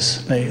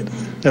players. They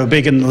were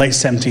big in the late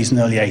 70s and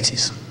early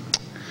 80s.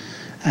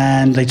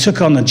 And they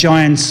took on the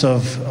giants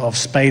of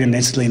Spain and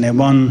Italy, and they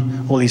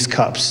won all these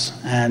cups.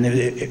 And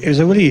it was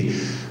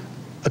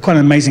quite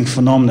an amazing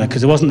phenomenon,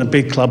 because it wasn't the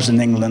big clubs in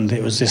England.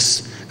 It was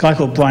this guy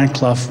called Brian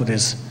Clough with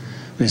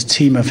his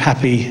team of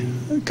happy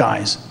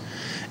guys.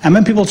 And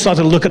when people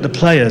started to look at the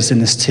players in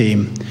this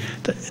team,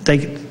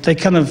 they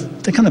kind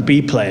of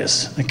B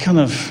players.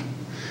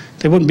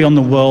 They wouldn't be on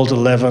the world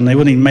 11. They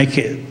wouldn't even make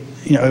it,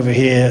 over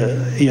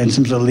here, in terms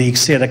of the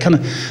leagues here. They're kind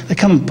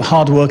of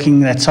hardworking.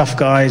 They're tough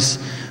guys.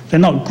 They're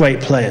not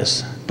great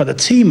players, but the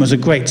team was a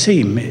great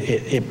team.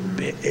 It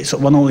sort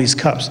of won all these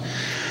cups.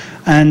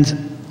 And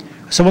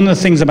so one of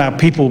the things about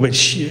people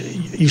which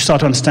you start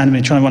to understand when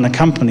you're trying to run a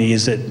company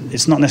is that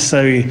it's not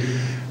necessarily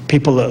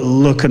people that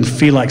look and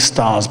feel like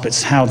stars, but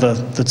it's how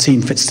the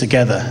team fits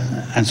together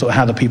and sort of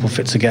how the people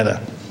fit together.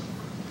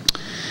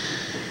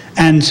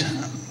 And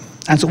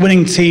so the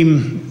winning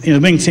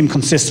team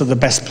consists of the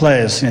best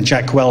players.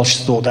 Jack Welch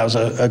thought that was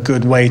a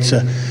good way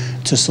to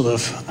sort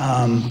of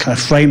kind of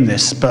frame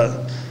this.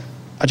 But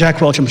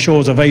Jack Welch, I'm sure,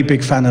 was a very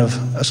big fan of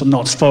sort of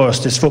Notts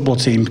Forest, this football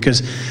team,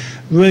 because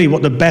really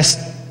what the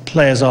best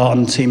players are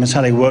on the team is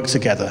how they work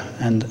together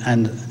and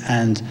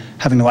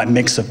having the right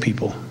mix of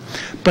people.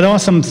 But there are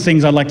some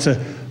things I'd like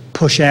to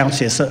push out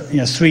here. So,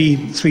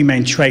 three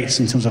main traits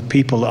in terms of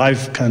people that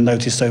I've kind of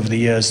noticed over the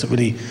years that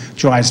really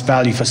drives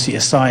value for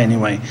CSI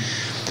anyway.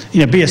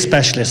 Be a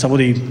specialist. I've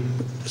already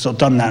sort of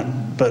done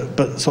that,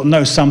 but sort of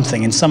know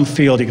something. In some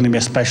field, you're going to be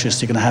a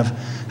specialist. You're going to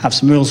have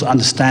some real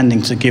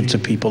understanding to give to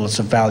people that's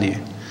of value.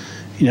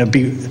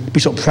 Be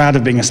sort of proud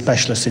of being a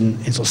specialist in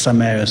sort of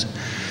some areas.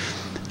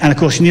 And of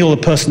course, you need all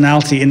the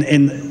personality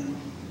in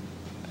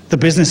the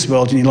business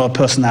world. You need a lot of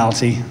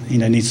personality.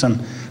 You need some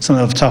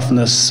of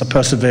toughness,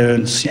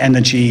 perseverance,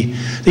 energy.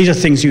 These are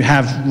things you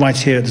have right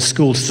here at the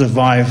school to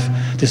survive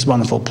this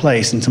wonderful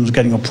place in terms of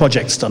getting your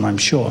projects done, I'm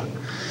sure.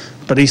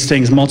 But these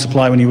things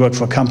multiply when you work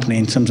for a company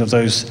in terms of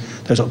those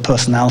sort of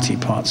personality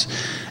parts.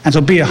 And so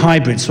be a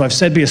hybrid. So I've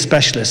said be a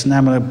specialist, and now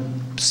I'm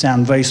going to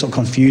sound very sort of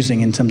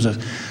confusing in terms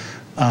of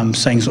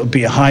saying sort of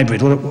be a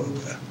hybrid.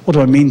 What do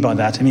I mean by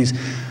that? It means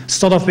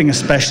start off being a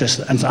specialist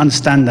and to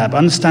understand that, but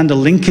understand the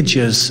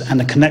linkages and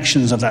the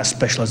connections of that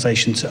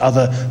specialization to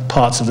other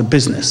parts of the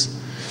business,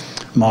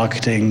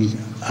 marketing,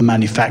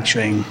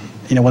 manufacturing,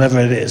 whatever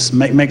it is.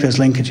 Make those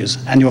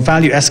linkages, and your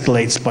value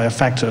escalates by a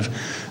factor of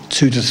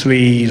 2 to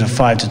 3 to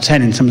 5 to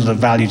 10 in terms of the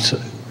value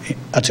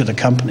to the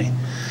company.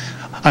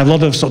 I have a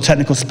lot of sort of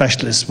technical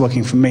specialists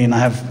working for me, and I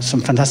have some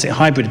fantastic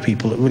hybrid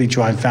people that really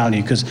drive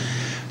value because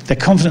they're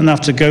confident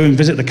enough to go and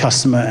visit the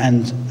customer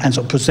and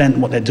sort of present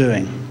what they're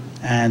doing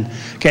and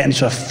get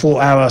into a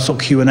 4-hour sort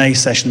of Q&A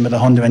session with the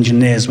Honda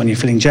engineers when you're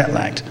feeling jet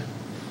lagged.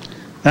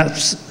 That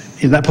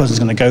person's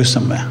going to go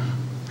somewhere.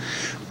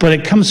 But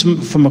it comes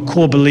from a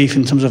core belief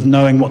in terms of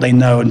knowing what they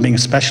know and being a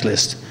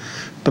specialist,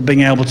 but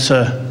being able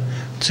to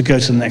go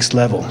to the next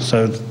level.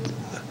 So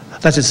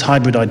that's this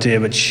hybrid idea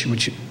which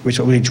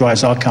really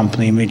drives our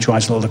company and really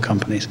drives a lot of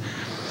companies.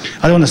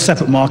 I don't want a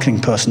separate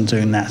marketing person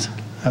doing that.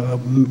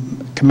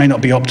 May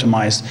not be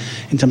optimized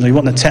in terms of you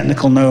want the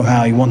technical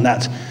know-how, you want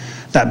that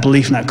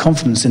belief and that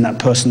confidence in that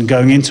person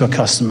going into a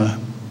customer,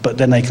 but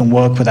then they can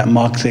work with that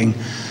marketing,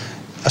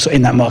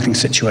 in that marketing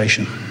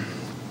situation.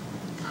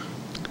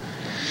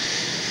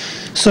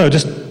 So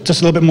just a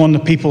little bit more on the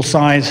people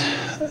side,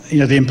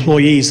 the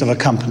employees of a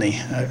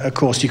company. Of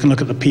course, you can look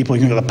at the people,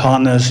 you can look at the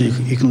partners,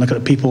 you can look at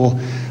the people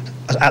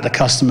at the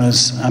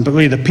customers, but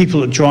really the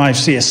people that drive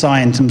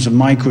CSI in terms of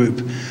my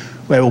group,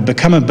 where it will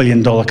become $1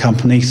 billion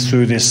company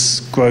through this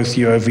growth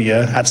year over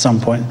year at some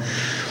point,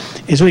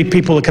 is really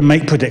people that can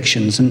make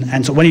predictions.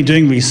 And so when you're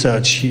doing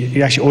research,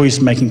 you're actually always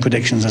making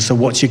predictions as to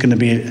what you're going to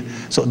be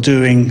sort of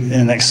doing in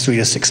the next 3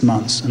 to 6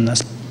 months. And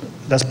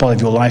that's part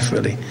of your life,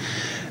 really.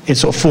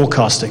 It's sort of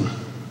forecasting.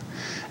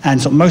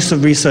 And so most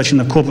of research in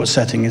the corporate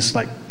setting is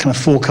like kind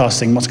of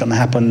forecasting what's going to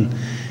happen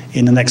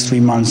in the next 3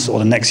 months or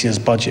the next year's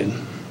budget,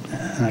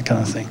 and that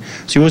kind of thing.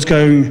 So you're always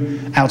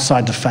going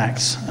outside the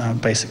facts,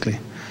 basically.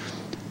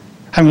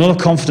 Having a lot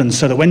of confidence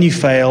so that when you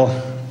fail,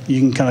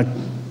 you can kind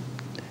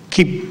of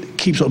keep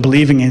sort of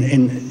believing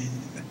in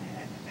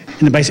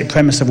the basic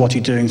premise of what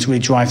you're doing to really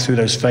drive through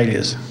those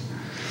failures.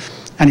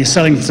 And you're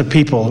selling to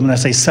people. When I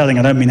say selling,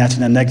 I don't mean that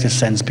in a negative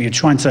sense, but you're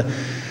trying to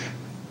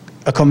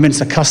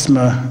convince a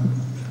customer,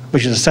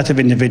 which is a set of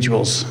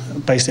individuals,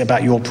 basically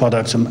about your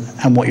product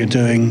and what you're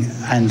doing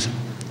and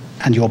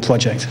your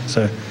project.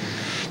 So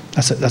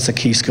that's a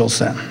key skill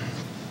set.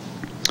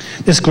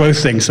 This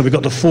growth thing, so we've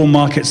got the 4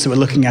 markets that we're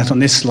looking at on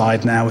this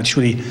slide now, which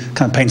really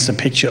kind of paints a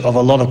picture of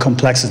a lot of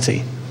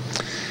complexity.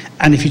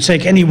 And if you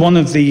take any one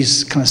of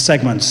these kind of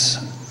segments,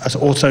 as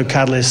auto,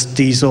 catalyst,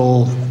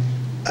 diesel,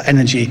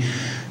 energy,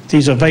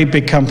 these are very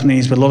big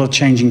companies with a lot of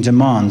changing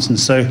demands. And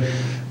so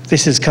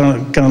this is kind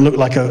of going to look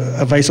like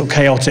a very sort of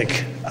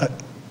chaotic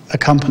a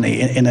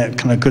company in a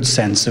kind of good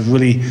sense of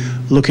really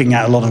looking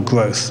at a lot of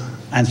growth.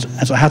 And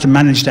so how to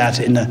manage that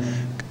in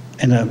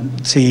a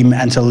team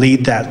and to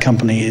lead that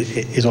company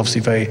is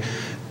obviously very,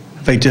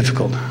 very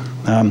difficult.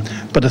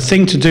 But the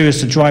thing to do is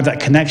to drive that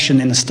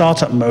connection in the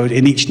startup mode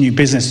in each new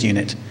business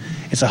unit.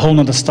 It's a whole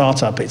nother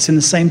startup. It's in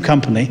the same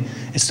company.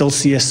 It's still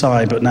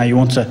CSI, but now you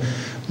want to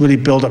really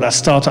build up that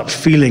startup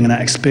feeling and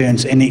that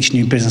experience in each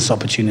new business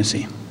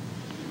opportunity.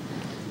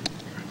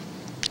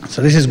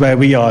 So this is where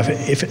we are.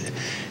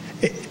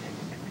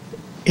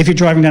 If you're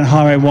driving down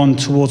Highway 1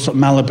 towards sort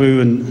of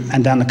Malibu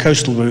and down the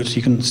coastal routes,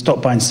 you can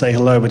stop by and say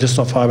hello. We're just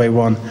off Highway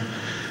 1.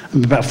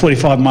 I'm about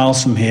 45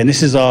 miles from here. And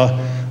this is our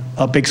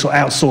big sort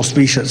of outsourced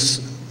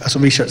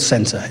research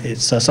center.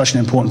 It's such an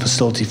important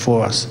facility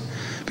for us.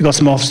 We've got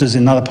some offices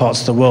in other parts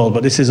of the world,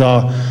 but this is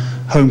our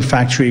home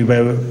factory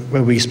where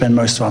we spend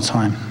most of our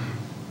time.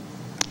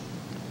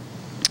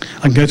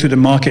 I can go through the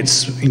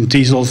markets. In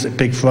diesels, it's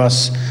big for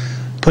us.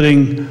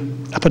 Putting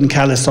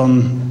catalysts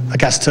on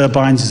gas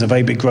turbines is a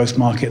very big growth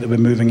market that we're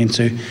moving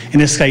into. In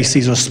this case,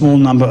 these are a small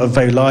number of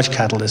very large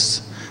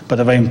catalysts, but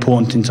they're very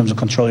important in terms of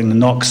controlling the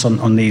NOx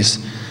on these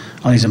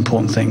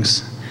important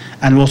things.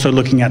 And we're also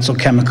looking at sort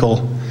of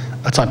chemical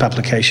type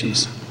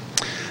applications.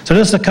 So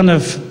just to kind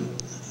of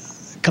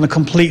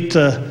complete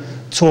the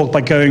talk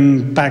by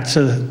going back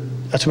to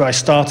where I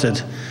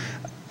started.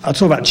 I'll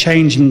talk about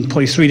change in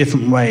probably 3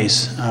 different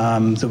ways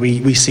that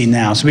we see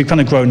now. So we've kind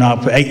of grown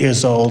up, we're 8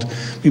 years old,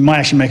 we might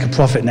actually make a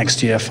profit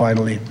next year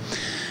finally.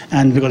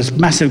 And we've got this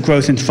massive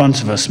growth in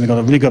front of us, and we've got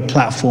a really good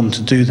platform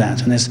to do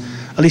that. And there's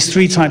at least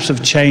 3 types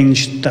of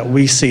change that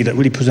we see that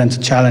really present a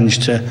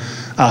challenge to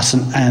us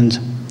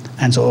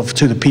and sort of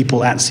to the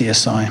people at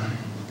CSI.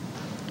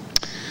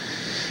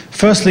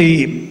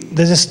 Firstly,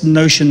 there's this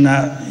notion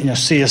that,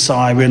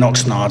 CSI, we're in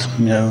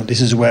Oxnard, this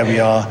is where we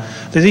are.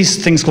 There's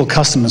these things called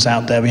customers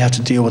out there we have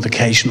to deal with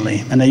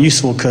occasionally, and they're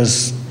useful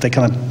because they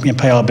kind of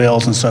pay our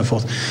bills and so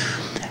forth.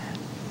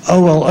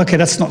 Oh, well, okay,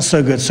 that's not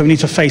so good, so we need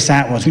to face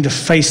outwards, we need to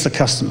face the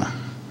customer.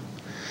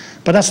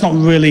 But that's not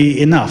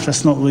really enough,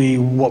 that's not really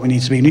what we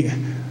need to be.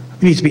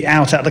 We need to be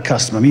out at the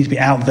customer, we need to be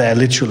out there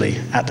literally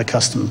at the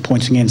customer,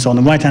 pointing in. So on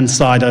the right-hand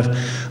side,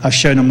 I've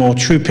shown a more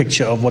true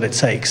picture of what it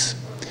takes.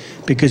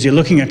 Because you're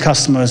looking at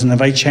customers in a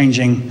very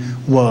changing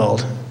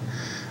world.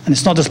 And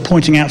it's not just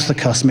pointing out to the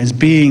customer, it's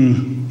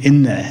being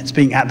in there, it's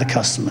being at the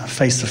customer,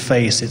 face to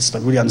face, it's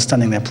like really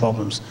understanding their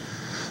problems.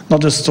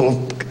 Not just sort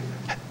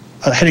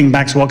of heading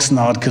back to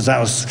Oxnard because that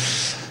was,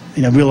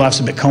 real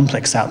life's a bit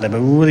complex out there, but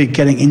really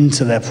getting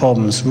into their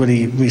problems,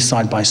 really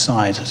side by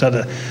side. So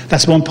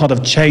that's one part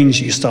of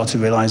change you start to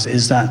realize,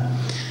 is that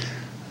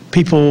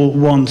people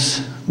want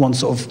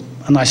sort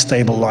of a nice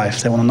stable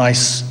life. They want a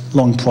nice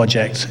long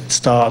project. It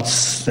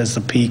starts, there's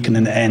the peak, and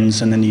then it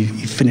ends, and then you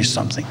finish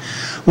something.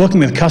 Working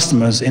with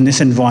customers in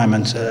this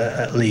environment,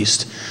 at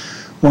least,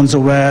 one's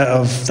aware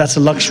of that's a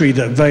luxury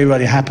that very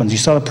rarely happens. You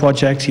start a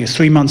project, you're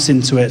 3 months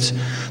into it,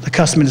 the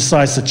customer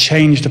decides to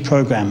change the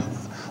program,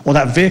 or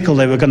that vehicle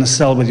they were going to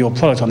sell with your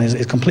product on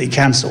is completely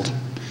cancelled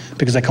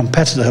because their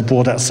competitor had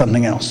brought out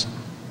something else.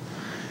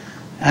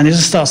 And it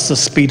just starts to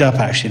speed up,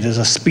 actually. There's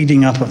a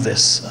speeding up of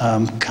this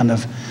kind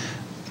of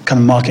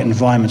market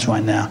environment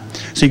right now.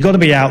 So you've got to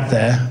be out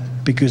there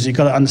because you've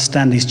got to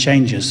understand these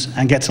changes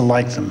and get to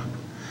like them.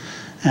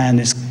 And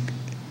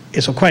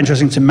it's quite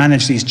interesting to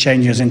manage these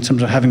changes in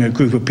terms of having a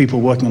group of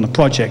people working on the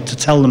project to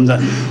tell them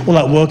that all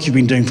that work you've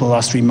been doing for the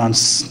last 3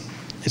 months,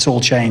 it's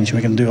all changed. We're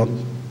going to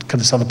do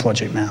this other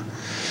project now.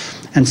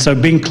 And so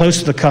being close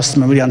to the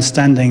customer, really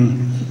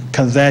understanding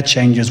kind of their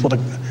changes, what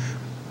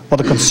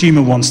the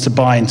consumer wants to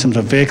buy in terms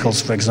of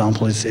vehicles, for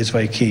example, is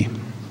very key.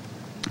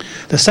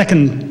 The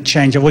second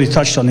change I've already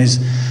touched on is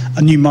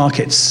new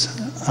markets.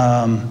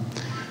 To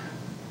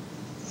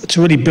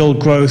really build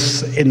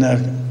growth in the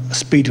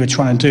speed we're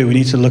trying to do, we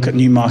need to look at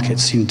new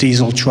markets,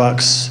 diesel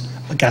trucks,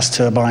 gas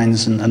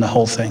turbines, and the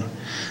whole thing.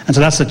 And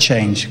so that's a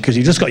change, because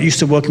you just got used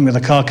to working with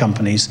the car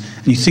companies,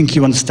 and you think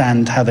you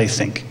understand how they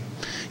think.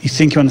 You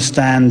think you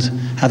understand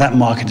how that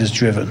market is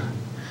driven.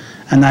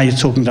 And now you're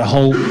talking to a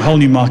whole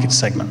new market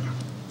segment.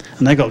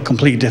 And they've got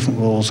completely different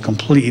rules,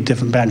 completely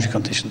different boundary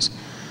conditions.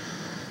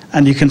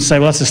 And you can say,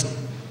 well,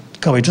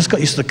 we just got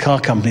used to the car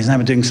companies, now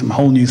we're doing some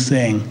whole new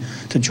thing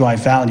to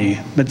drive value.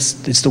 But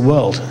it's the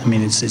world. I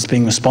mean, it's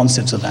being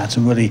responsive to that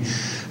and really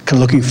kind of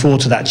looking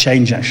forward to that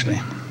change, actually.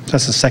 So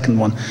that's the second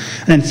one.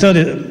 And then third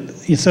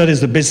is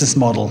the business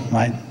model,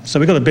 right? So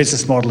we've got a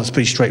business model that's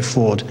pretty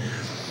straightforward.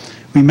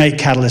 We make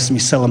catalysts and we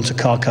sell them to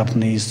car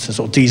companies, to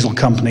sort of diesel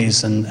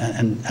companies and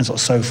sort of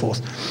so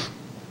forth.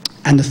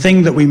 And the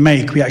thing that we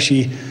make, we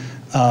actually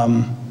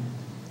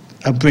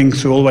bring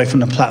through all the way from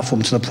the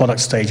platform to the product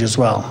stage as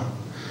well.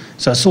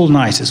 So it's all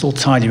nice, it's all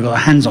tidy, we've got our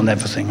hands on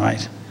everything,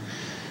 right?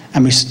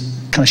 And we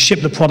kind of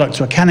ship the product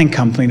to a canning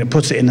company that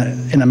puts it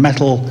in a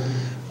metal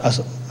a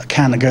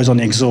can that goes on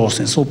the exhaust,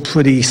 and it's all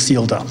pretty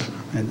sealed up.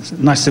 It's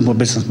a nice simple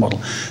business model.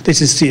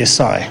 This is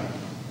CSI.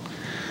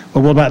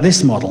 Well, what about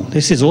this model?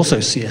 This is also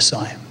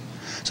CSI.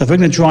 So if we're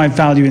going to drive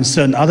value in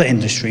certain other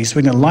industries,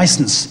 we're going to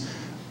license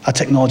our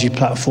technology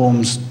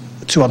platforms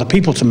to other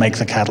people to make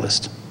the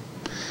catalyst.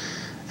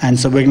 And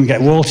so we're going to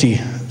get royalty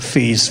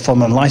fees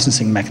from a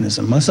licensing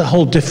mechanism. Well, that's a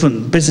whole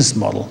different business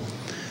model.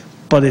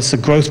 But it's a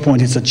growth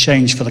point, it's a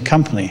change for the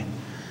company.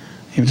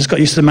 We've just got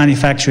used to the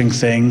manufacturing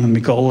thing, and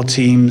we've got all the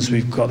teams,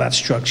 we've got that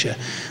structure.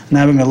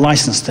 Now we're going to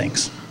license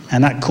things.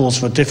 And that calls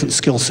for a different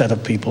skill set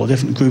of people, a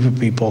different group of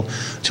people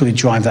to really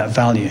drive that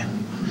value.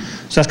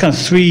 So that's kind of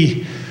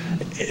three,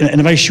 in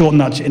a very short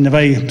nutshell, in a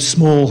very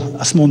small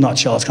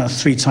nutshell, it's kind of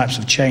 3 types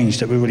of change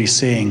that we're really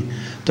seeing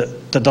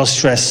that does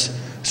stress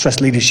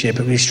leadership.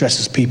 It really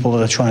stresses people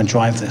that are trying to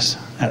drive this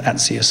at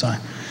CSI.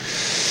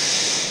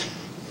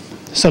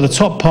 So the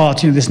top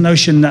part, this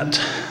notion that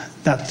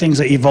things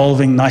are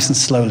evolving nice and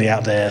slowly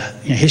out there.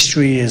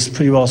 History is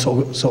pretty well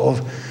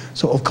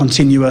sort of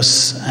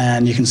continuous,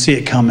 and you can see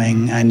it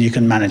coming and you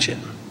can manage it.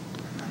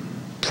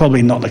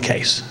 Probably not the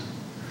case.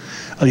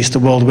 At least the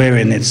world we're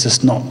in, it's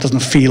just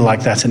doesn't feel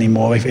like that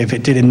anymore. If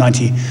it did in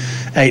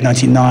 98,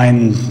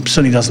 99,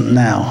 certainly doesn't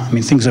now. I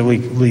mean, things are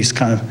really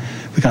kind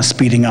of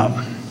speeding up.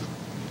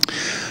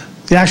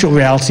 The actual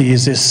reality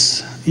is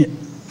this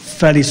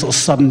fairly sort of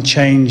sudden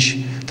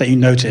change that you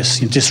notice,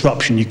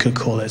 disruption you could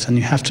call it, and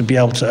you have to be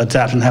able to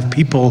adapt and have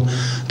people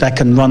that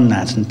can run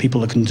that and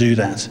people that can do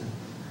that.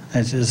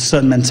 There's a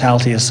certain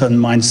mentality, a certain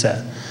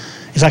mindset.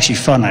 It's actually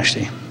fun,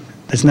 actually.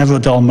 There's never a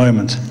dull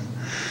moment.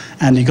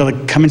 And you've got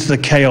to come into the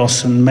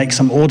chaos and make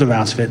some order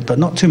out of it, but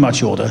not too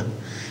much order,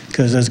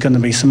 because there's going to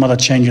be some other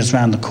changes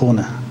around the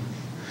corner.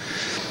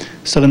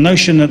 So the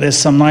notion that there's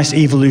some nice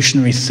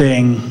evolutionary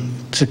thing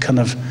to kind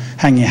of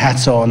hang your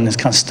hat on is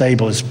kind of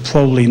stable is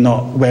probably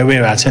not where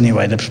we're at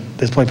anyway.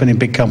 There's probably plenty of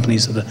big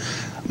companies that are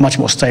much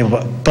more stable,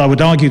 but I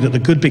would argue that the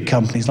good big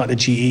companies like the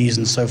GEs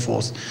and so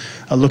forth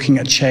are looking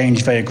at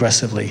change very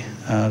aggressively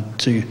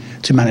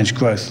to manage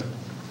growth.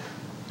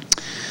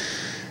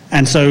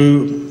 And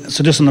so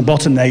just on the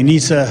bottom there, you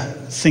need to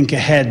think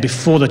ahead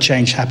before the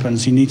change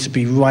happens. You need to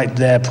be right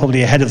there,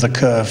 probably ahead of the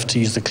curve, to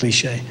use the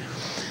cliche.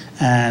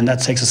 And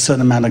that takes a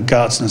certain amount of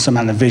guts and a certain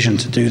amount of vision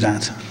to do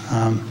that.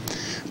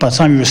 By the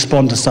time you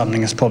respond to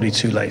something, it's probably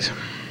too late.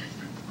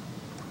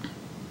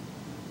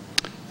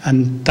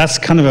 And that's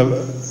kind of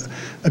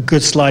a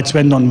good slide to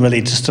end on,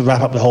 really, just to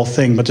wrap up the whole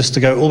thing. But just to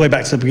go all the way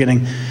back to the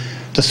beginning,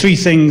 the three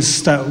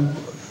things that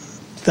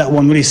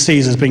one really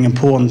sees as being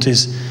important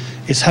is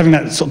having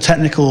that sort of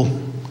technical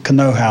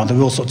know-how, the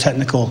real sort of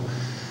technical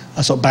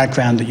sort of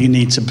background that you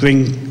need to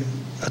bring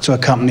to a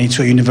company,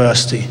 to a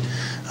university,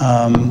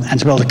 and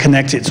to be able to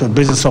connect it to a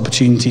business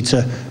opportunity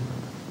to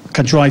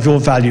drive your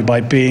value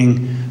by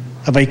being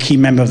a very key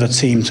member of the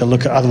team to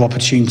look at other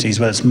opportunities,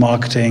 whether it's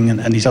marketing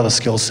and these other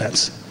skill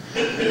sets.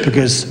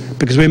 Because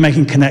we're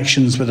making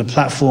connections with the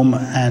platform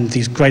and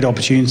these great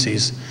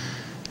opportunities,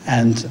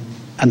 and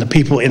the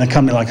people in a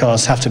company like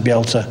ours have to be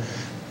able to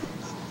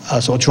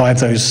sort of drive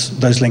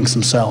those links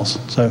themselves.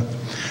 So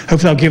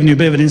hopefully I've given you a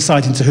bit of an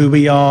insight into who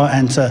we are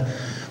and to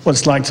what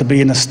it's like to be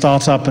in a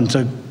startup and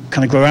to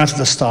kind of grow out of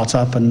the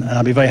startup, and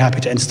I'll be very happy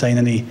to entertain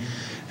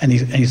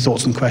any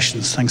thoughts and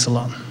questions. Thanks a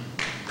lot.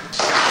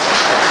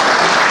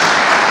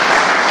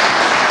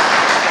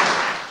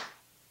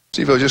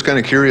 Steve, I was just kind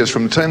of curious,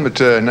 from the time that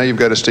now you've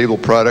got a stable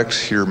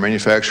product, you're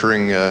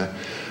manufacturing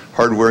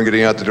hardware and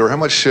getting out the door, how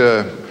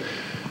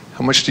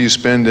much do you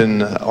spend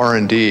in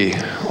R&D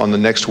on the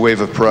next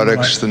wave of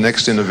products, the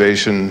next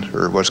innovation,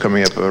 or what's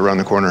coming up around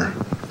the corner?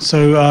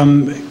 So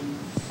kind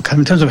of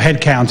in terms of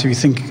headcount, if you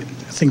think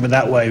of it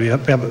that way, we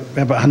have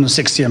about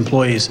 160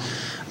 employees,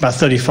 about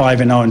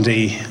 35 in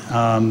R&D,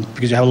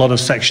 because you have a lot of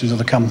sections of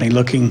the company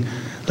looking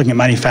at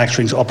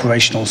manufacturing's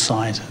operational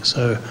side.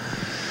 So,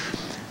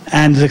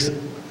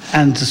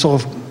 and to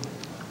sort of,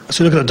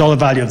 so look at the dollar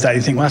value of that,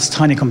 you think, well, that's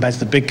tiny compared to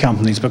the big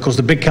companies, because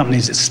the big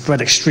companies, it's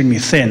spread extremely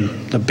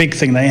thin. The big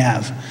thing they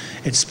have,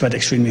 it's spread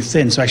extremely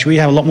thin. So actually we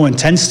have a lot more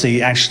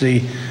intensity,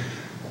 actually,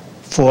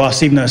 for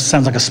us, even though it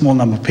sounds like a small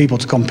number of people,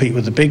 to compete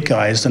with the big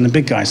guys than the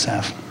big guys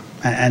have.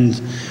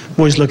 And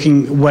we're always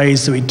looking at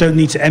ways that we don't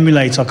need to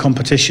emulate our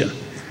competition.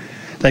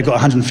 They've got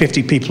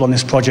 150 people on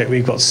this project,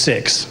 we've got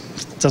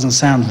 6. It doesn't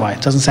sound right,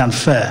 it doesn't sound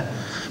fair.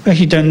 We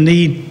actually don't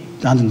need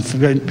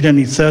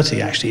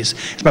 30, actually.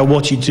 It's about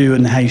what you do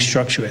and how you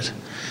structure it.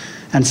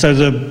 And so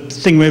the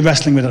thing we're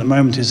wrestling with at the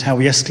moment is how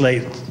we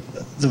escalate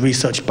the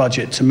research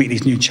budget to meet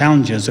these new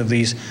challenges of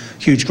these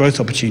huge growth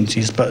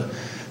opportunities, but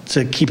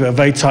to keep a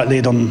very tight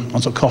lid on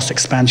sort of cost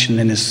expansion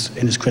in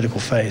this critical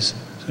phase.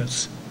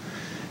 So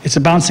it's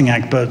a balancing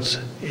act, but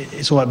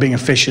it's all about being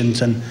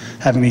efficient and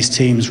having these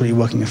teams really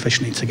working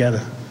efficiently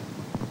together.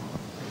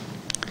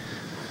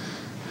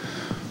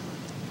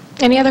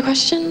 Any other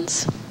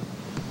questions?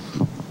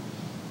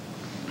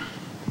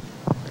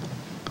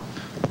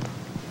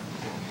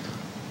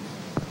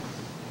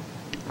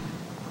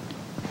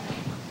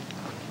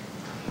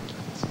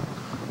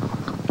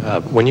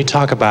 When you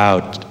talk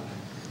about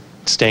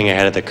staying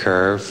ahead of the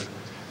curve,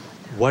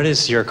 what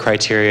is your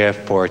criteria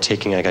for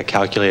taking like a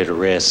calculated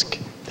risk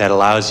that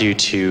allows you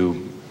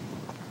to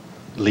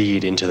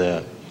lead into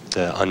the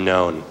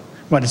unknown?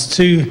 Right, there's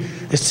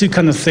two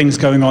kind of things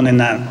going on in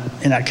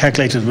that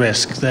calculated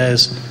risk.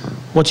 There's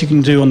what you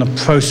can do on the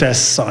process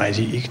side.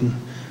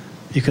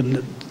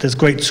 There's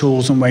great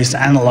tools and ways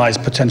to analyze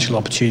potential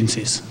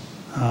opportunities.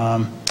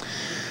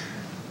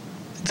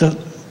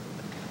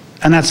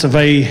 And that's a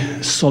very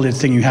solid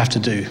thing you have to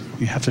do.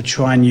 You have to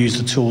try and use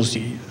the tools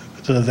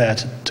that are there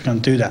to kind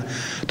of do that.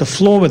 The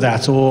flaw with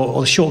that,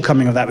 or the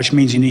shortcoming of that, which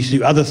means you need to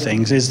do other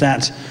things, is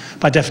that,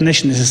 by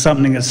definition, this is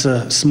something that's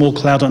a small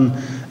cloud in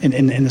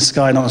the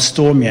sky, not a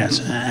storm yet.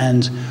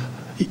 And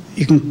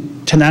you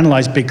can tend to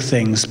analyze big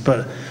things,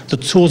 but the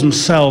tools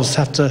themselves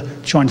have to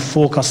try and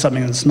forecast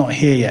something that's not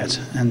here yet.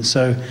 And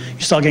so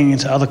you start getting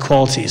into other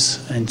qualities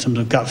in terms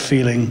of gut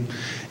feeling.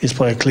 Is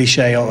probably a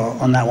cliche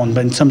on that one,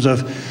 but in terms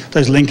of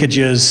those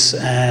linkages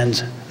and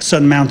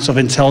certain amounts of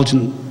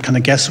intelligent kind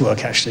of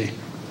guesswork, actually.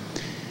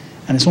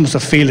 And it's almost a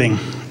feeling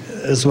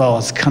as well.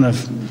 It's kind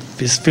of,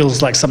 this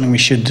feels like something we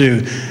should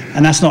do.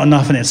 And that's not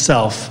enough in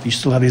itself. You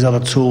still have these other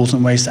tools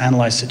and ways to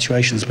analyze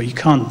situations, but you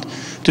can't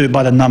do it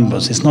by the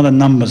numbers. It's not a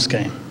numbers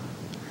game.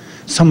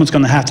 Someone's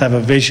going to have a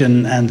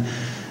vision and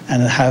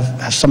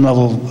have some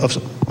level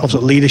of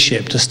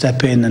leadership to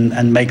step in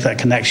and make that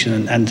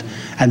connection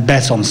and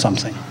bet on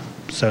something.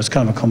 So it's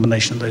kind of a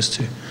combination of those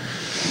two.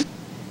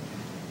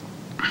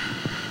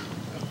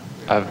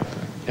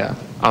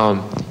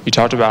 You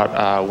talked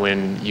about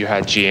when you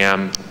had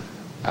GM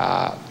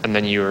and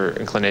then your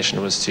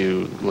inclination was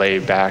to lay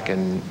back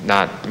and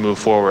not move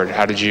forward.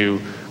 How did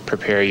you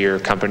prepare your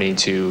company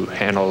to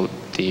handle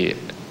the,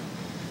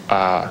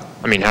 how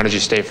did you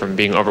stay from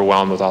being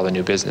overwhelmed with all the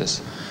new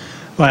business?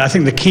 Right, I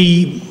think the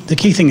key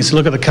thing is to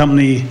look at the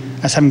company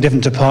as having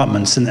different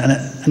departments, and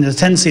the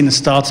tendency in a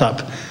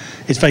startup,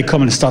 it's very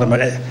common in startup, but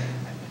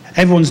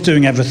everyone's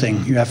doing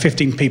everything. You have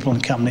 15 people in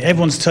the company,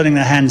 everyone's turning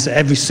their hands at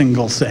every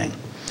single thing.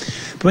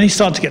 But when you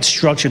start to get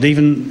structured,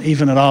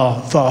 even at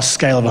our vast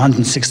scale of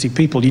 160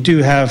 people, you do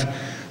have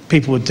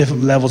people with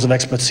different levels of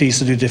expertise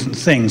to do different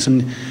things.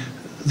 And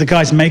the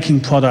guys making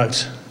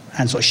product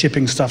and sort of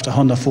shipping stuff to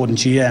Honda, Ford, and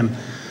GM,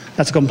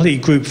 that's a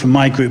complete group from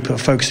my group who are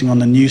focusing on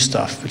the new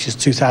stuff, which is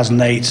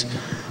 2008,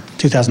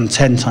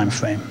 2010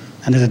 timeframe.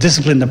 And there's a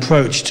disciplined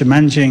approach to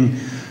managing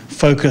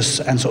focus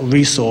and sort of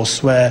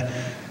resource where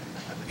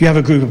you have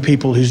a group of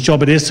people whose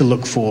job it is to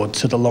look forward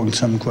to the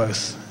long-term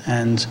growth.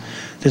 And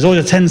there's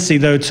always a tendency,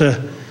 though,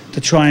 to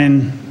try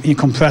and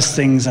compress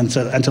things and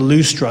to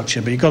lose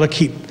structure, but you've got to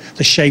keep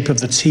the shape of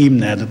the team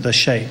there, the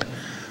shape,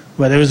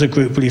 where there is a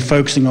group really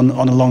focusing on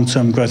a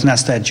long-term growth, and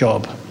that's their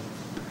job.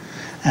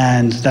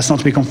 And that's not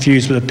to be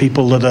confused with the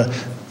people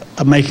that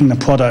are making the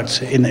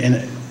product in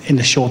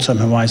the short-term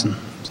horizon.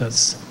 So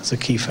that's a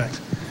key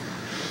fact.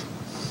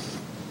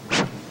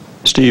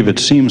 Steve, it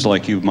seems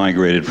like you've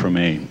migrated from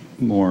a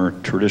more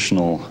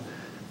traditional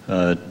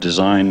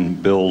design,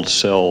 build,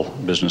 sell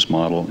business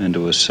model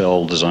into a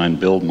sell, design,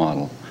 build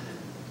model.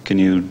 Can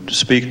you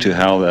speak to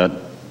how that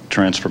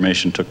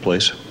transformation took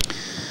place?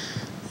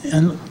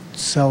 And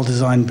sell,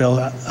 design, build.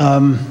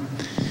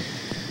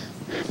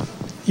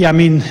 Yeah, I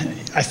mean,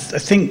 I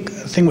think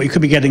what you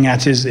could be getting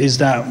at is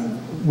that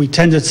we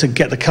tended to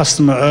get the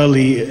customer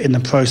early in the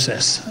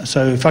process.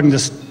 So if I can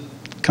just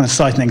kind of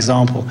cite an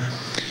example.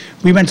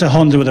 We went to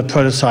Honda with a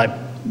prototype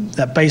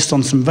that, based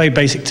on some very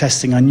basic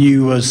testing, I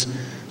knew was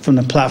from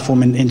the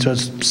platform into a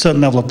certain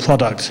level of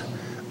product,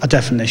 a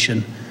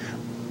definition.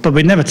 But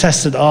we never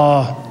tested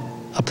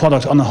a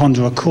product on a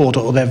Honda Accord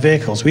or their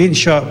vehicles. We didn't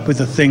show up with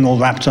the thing all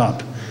wrapped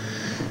up.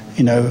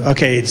 You know,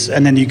 okay,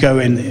 and then you go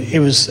in. It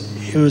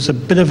was a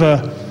bit of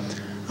a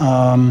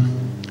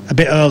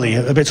bit early,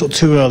 a bit sort of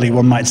too early,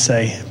 one might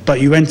say.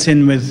 But you went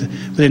in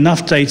with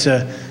enough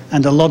data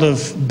and a lot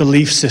of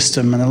belief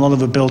system and a lot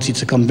of ability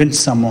to convince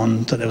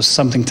someone that there was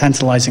something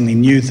tantalizingly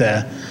new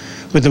there,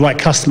 with the right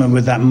customer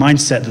with that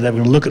mindset that they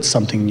would look at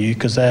something new,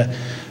 because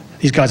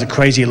these guys are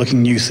crazy at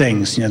looking new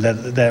things. You know,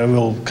 they're a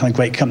real kind of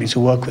great company to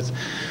work with.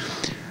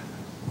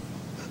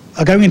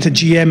 Going into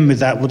GM with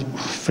that would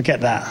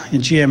forget that.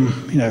 In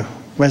GM, you know,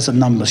 where's the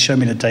numbers? Show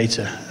me the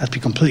data. That'd be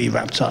completely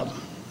wrapped up.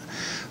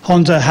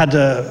 Honda had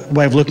a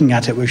way of looking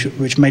at it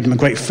which made them a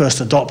great first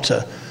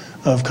adopter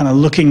of kind of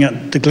looking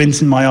at the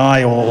glint in my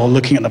eye or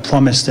looking at the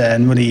promise there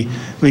and really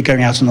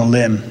going out on a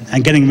limb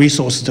and getting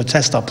resources to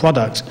test our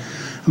product.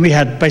 And we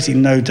had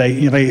basically no data,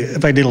 you know,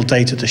 very little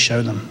data to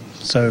show them.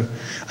 So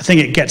I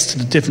think it gets to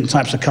the different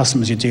types of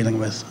customers you're dealing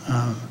with,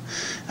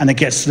 and it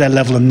gets to their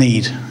level of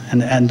need.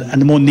 And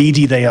the more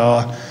needy they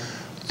are,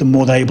 the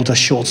more they're able to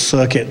short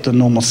circuit the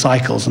normal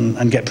cycles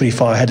and get pretty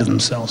far ahead of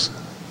themselves.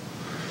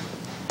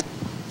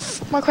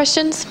 More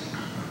questions?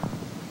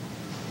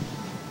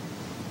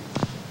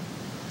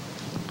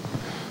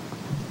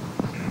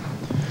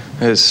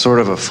 As sort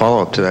of a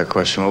follow-up to that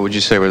question, what would you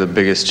say were the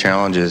biggest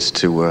challenges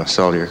to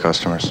sell to your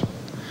customers,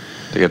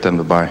 to get them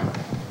to buy?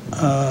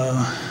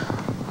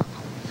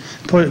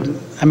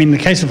 I mean, in the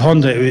case of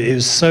Honda, it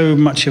was so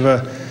much of a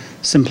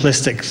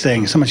simplistic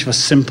thing, so much of a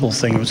simple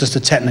thing. It was just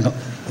a technical,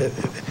 it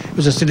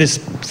was just, did this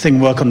thing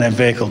work on their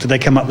vehicle? Did they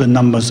come up with the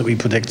numbers that we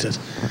predicted?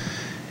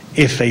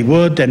 If they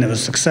would, then it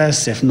was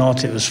success. If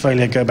not, it was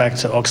failure. Go back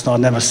to Oxnard,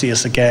 never see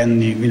us again.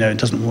 You know, it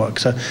doesn't work.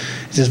 So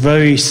it's this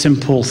very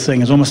simple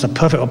thing. It's almost a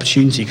perfect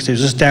opportunity because it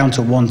was just down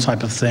to one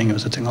type of thing. It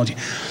was a technology.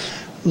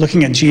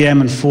 Looking at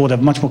GM and Ford, a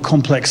much more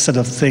complex set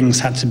of things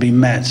had to be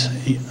met.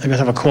 You have to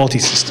have a quality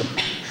system.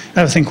 I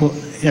have a thing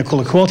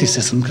called a quality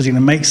system because you're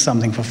going to make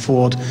something for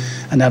Ford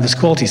and have this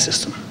quality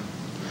system.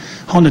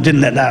 Honda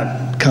didn't let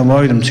that kind of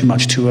worry them too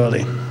much too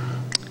early.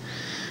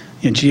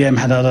 You know, GM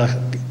had other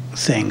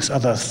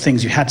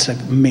things you had to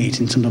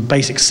meet in terms of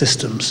basic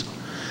systems.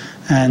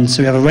 And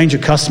so we have a range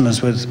of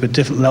customers with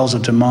different levels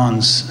of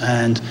demands.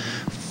 And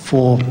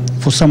for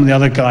some of the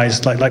other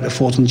guys, like the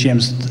Fords and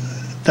GMs,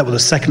 that were the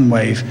second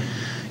wave,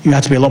 you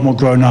had to be a lot more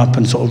grown up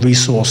and sort of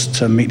resourced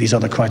to meet these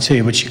other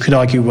criteria, which you could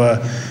argue were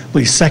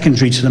really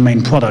secondary to the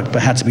main product,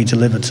 but had to be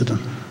delivered to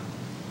them.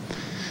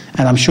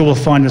 And I'm sure we'll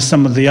find with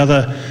some of the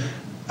other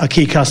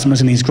key customers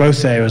in these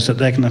growth areas that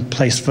they're going to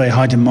place very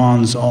high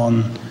demands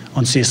on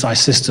CSI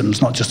systems,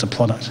 not just a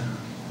product.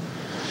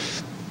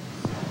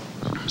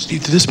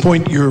 Steve, to this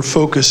point, your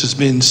focus has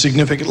been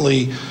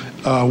significantly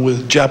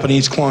with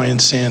Japanese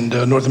clients and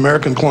North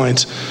American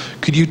clients.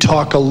 Could you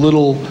talk a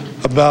little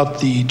about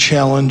the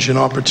challenge and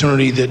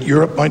opportunity that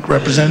Europe might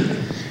represent?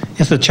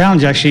 Yes, the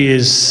challenge actually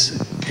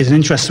is an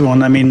interesting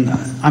one. I mean,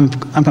 I'm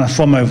kind of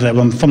from over there.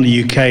 Well, I'm from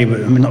the UK,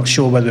 but I'm not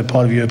sure whether we're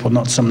part of Europe or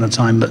not some of the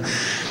time. But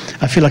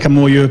I feel like I'm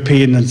more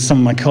European than some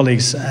of my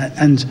colleagues.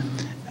 And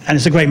And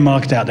it's a great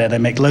market out there. They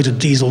make loads of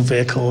diesel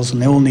vehicles,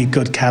 and they all need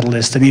good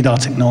catalysts. They need our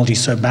technology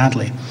so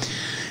badly.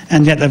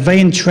 And yet they're very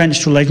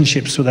entrenched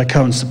relationships with their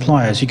current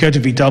suppliers. You go to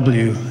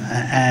VW,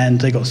 and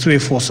they've got 3 or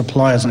 4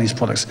 suppliers on these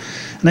products.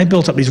 And they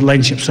built up these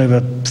relationships over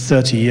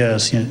 30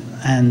 years.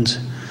 And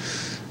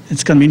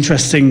it's going to be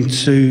interesting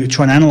to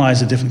try and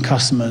analyze the different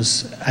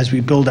customers as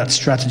we build that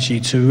strategy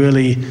to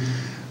really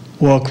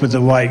work with the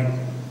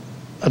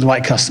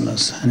right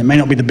customers. And it may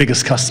not be the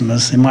biggest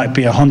customers. It might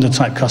be a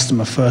Honda-type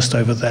customer first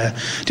over there.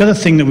 The other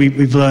thing that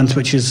we've learned,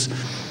 which is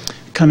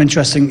kind of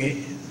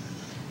interesting,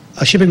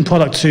 a shipping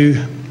product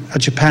to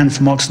Japan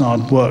from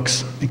Oxnard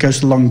works. It goes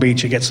to Long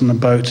Beach, it gets on the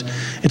boat.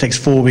 It takes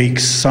 4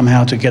 weeks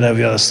somehow to get over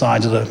the other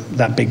side of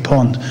that big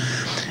pond.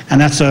 And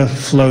that's a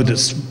flow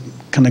that's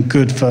kind of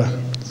good for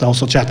the whole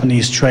sort of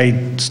Japanese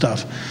trade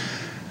stuff.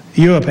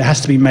 Europe, it has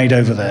to be made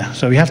over there.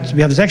 So we have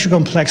this extra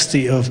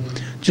complexity of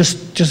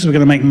just as we're going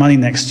to make money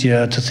next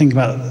year, to think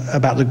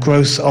about the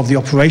growth of the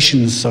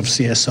operations of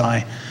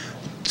CSI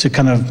to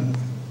kind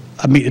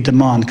of meet the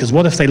demand. Because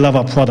what if they love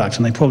our product,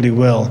 and they probably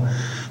will?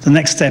 The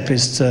next step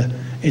is to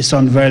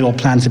unveil or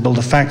plan to build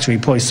a factory,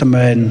 probably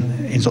somewhere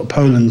in sort of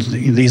Poland.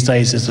 These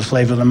days is the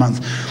flavor of the month,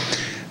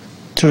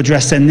 to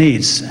address their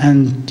needs.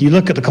 And you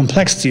look at the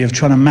complexity of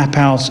trying to map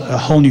out a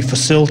whole new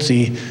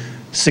facility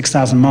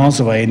 6,000 miles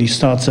away, and you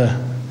start to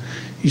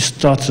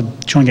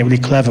try and get really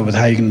clever with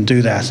how you're going to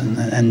do that.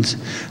 And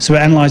so we're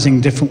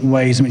analyzing different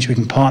ways in which we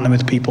can partner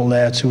with people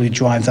there to really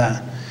drive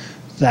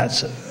that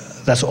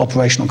sort of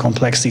operational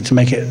complexity to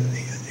make it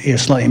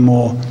slightly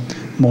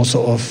more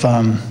sort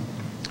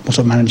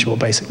of manageable,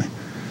 basically.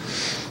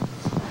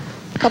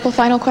 A couple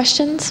final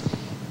questions.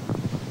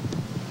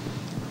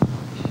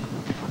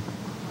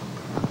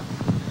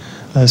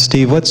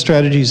 Steve, what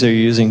strategies are you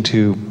using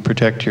to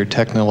protect your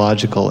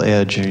technological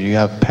edge? Do you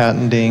have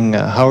patenting?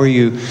 How are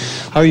you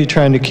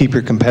trying to keep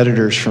your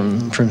competitors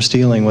from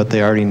stealing what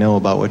they already know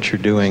about what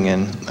you're doing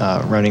and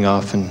running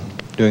off and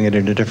doing it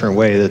in a different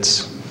way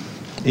that's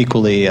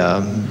equally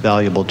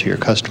valuable to your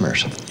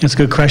customers? That's a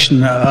good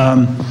question.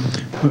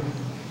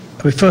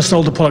 We first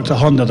sold the product to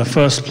Honda, the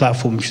first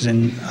platform, which is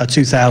in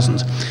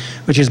 2000,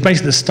 which is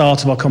basically the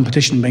start of our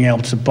competition being able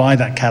to buy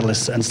that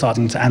catalyst and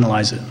starting to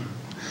analyze it.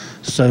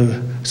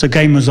 So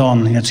game was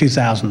on,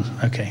 2000,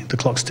 okay, the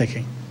clock's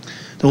ticking.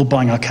 They're all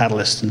buying our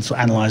catalyst and sort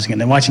of analyzing it.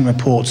 They're writing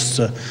reports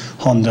to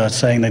Honda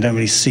saying they don't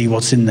really see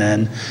what's in there.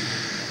 And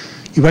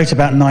you wait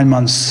about 9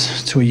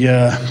 months to a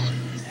year,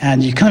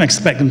 and you kind of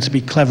expect them to be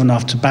clever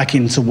enough to back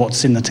into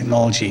what's in the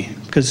technology,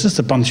 because it's just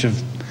a bunch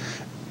of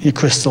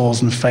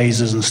crystals and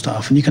phasers and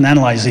stuff, and you can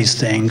analyze these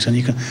things, and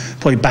you can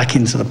probably back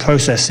into the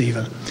process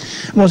even.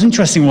 And what was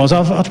interesting was,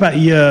 after about a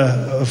year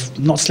of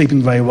not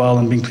sleeping very well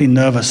and being pretty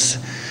nervous,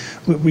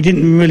 we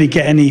didn't really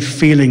get any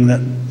feeling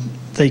that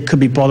they could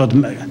be bothered.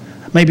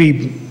 Maybe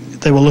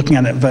they were looking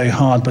at it very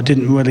hard, but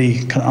didn't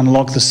really kind of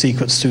unlock the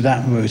secrets through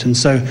that route. And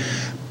so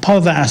part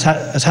of that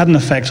has had an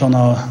effect on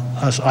our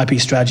IP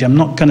strategy. I'm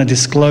not going to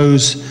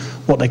disclose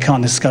what they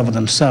can't discover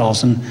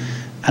themselves, and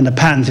the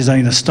patent is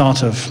only the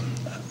start of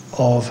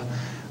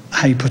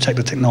how you protect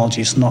the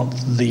technology. It's not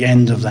the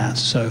end of that.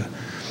 So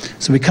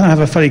we kind of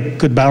have a fairly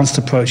good balanced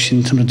approach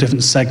in terms of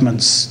different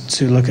segments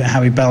to look at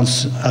how we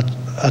balance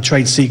our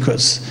trade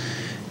secrets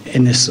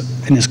in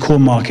this core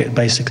market,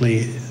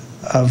 basically,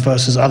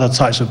 versus other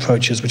types of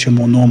approaches which are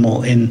more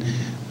normal in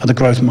other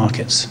growth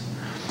markets.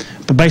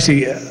 But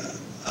basically,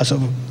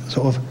 sort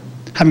of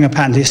having a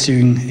patent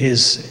issuing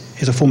is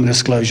a form of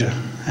disclosure,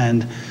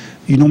 and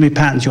you normally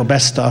patent your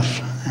best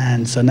stuff,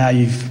 and so now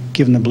you've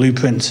given a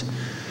blueprint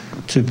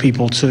to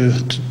people to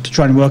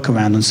try and work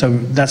around, and so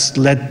that's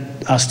led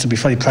us to be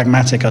fairly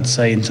pragmatic, I'd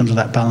say, in terms of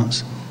that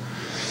balance.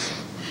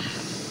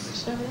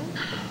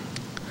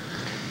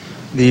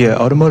 The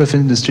automotive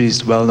industry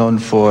is well known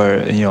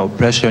for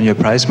pressure on your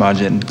price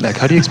margin. Like,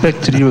 how do you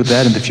expect to deal with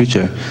that in the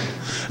future?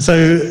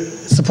 So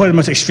probably the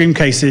most extreme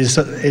case is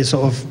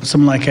sort of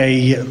something like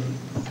a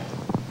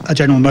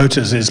General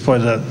Motors is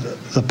probably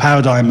the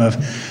paradigm of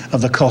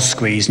the cost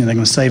squeeze. They're going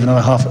to save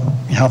another half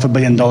 $500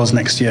 million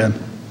next year,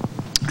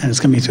 and it's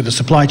going to be through the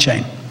supply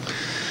chain.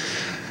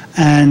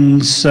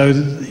 And so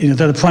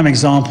they're the prime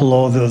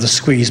example of the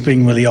squeeze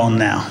being really on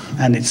now,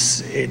 and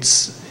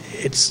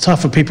it's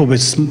tough for people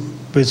with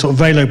sort of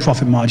very low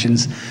profit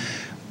margins.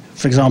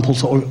 For example,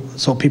 sort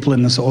of people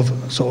in the sort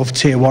of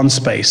tier one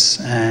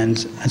space, and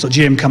so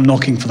GM come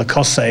knocking for the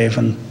cost save,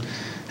 and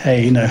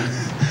hey, we're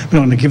not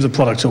going to give the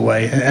product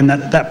away, and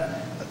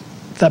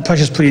that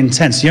pressure is pretty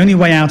intense. The only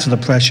way out of the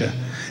pressure,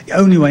 the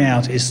only way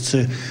out, is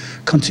to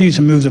continue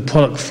to move the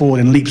product forward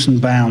in leaps and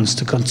bounds,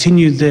 to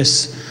continue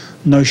this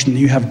notion that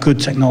you have good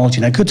technology.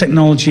 Now, good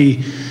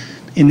technology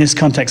in this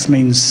context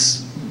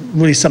means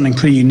really something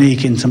pretty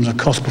unique in terms of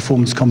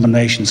cost-performance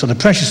combination. So the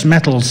precious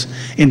metals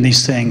in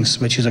these things,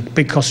 which is a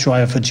big cost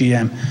driver for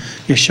GM,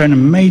 you're showing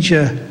them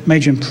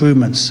major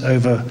improvements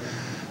over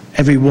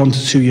every 1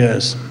 to 2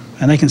 years.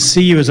 And they can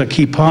see you as a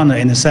key partner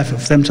in this effort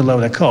for them to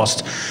lower their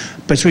cost,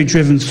 but it's really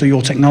driven through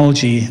your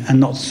technology and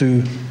not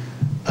through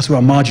as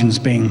well, margins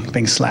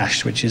being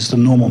slashed, which is the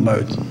normal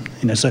mode.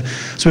 So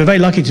we're very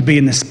lucky to be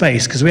in this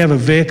space because we have a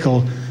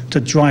vehicle to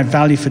drive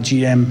value for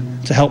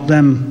GM, to help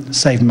them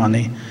save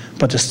money,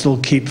 but to still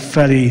keep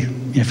fairly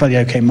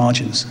okay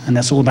margins, and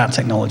that's all about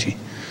technology.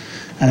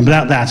 And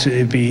without that,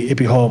 it'd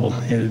be horrible.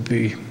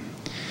 It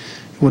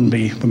wouldn't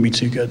be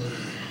too good.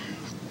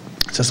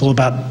 So it's all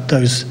about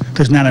those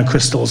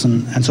nanocrystals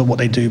and so what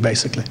they do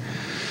basically.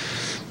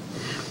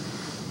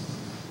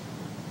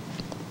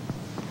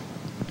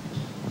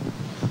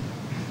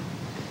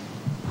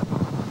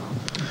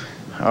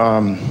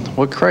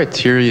 What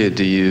criteria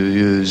do you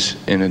use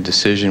in a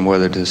decision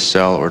whether to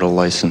sell or to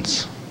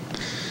license?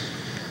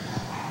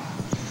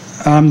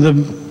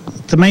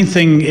 The main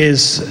thing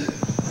is,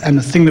 and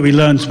the thing that we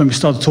learned when we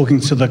started talking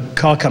to the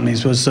car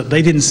companies, was that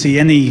they didn't see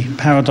any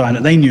paradigm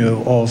that they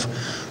knew of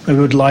where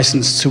we would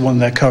license to one of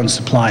their current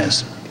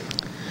suppliers.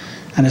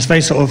 And it's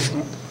very sort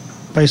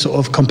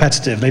of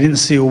competitive. They didn't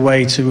see a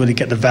way to really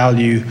get the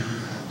value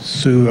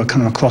through a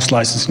kind of a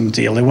cross-licensing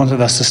deal. They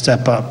wanted us to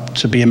step up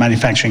to be a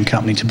manufacturing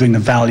company, to bring the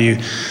value,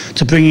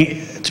 to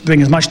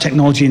bring as much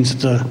technology into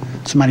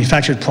the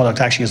manufactured product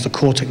actually as the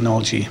core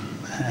technology.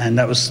 And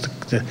that was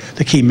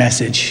the key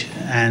message.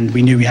 And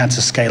we knew we had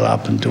to scale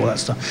up and do all that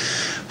stuff.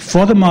 For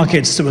other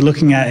markets that we're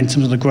looking at in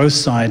terms of the growth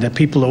side, there are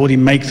people that already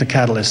make the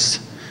catalyst,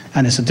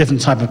 and it's a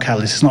different type of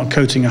catalyst. It's not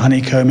coating a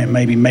honeycomb, it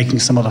may be making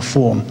some other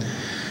form.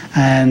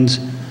 And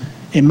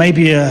it may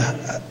be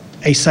a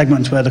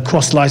segment where the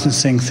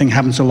cross-licensing thing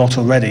happens a lot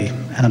already,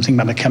 and I'm thinking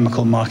about the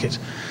chemical market,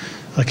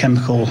 the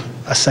chemical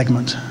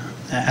segment.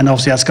 And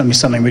obviously that's going to be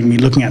something we're going to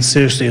be looking at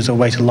seriously as a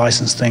way to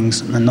license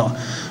things and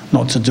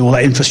not to do all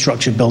that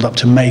infrastructure build up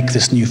to make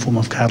this new form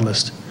of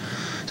catalyst.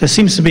 There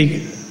seems to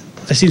be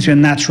a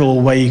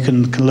natural way you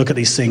can look at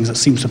these things that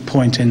seems to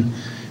point in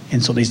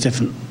sort of these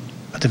different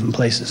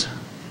places.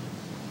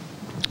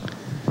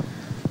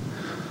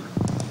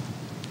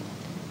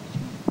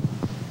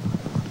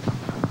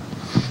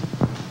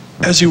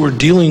 As you were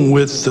dealing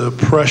with the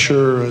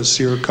pressure as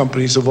your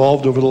company's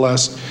evolved over the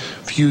last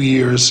few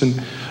years,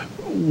 and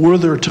were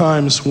there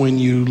times when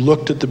you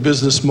looked at the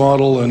business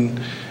model and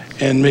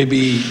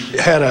maybe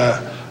had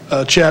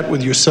a chat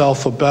with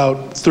yourself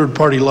about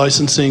third-party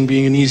licensing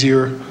being an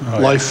easier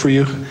life for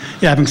you?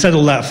 Yeah, having said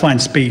all that fine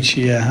speech,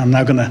 I'm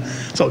now going to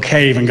sort of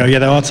cave and go,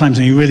 there are times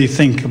when you really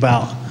think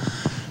about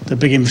the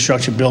big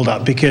infrastructure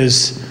build-up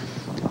because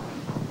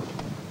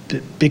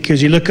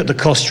you look at the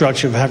cost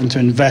structure of having to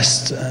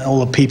invest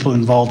all the people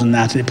involved in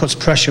that, and it puts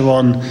pressure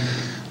on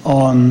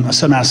a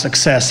certain amount of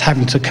success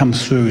having to come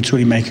through to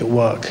really make it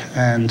work.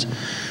 And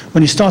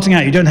when you're starting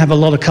out, you don't have a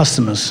lot of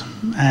customers.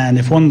 And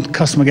if one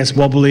customer gets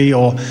wobbly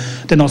or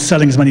they're not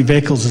selling as many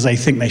vehicles as they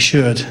think they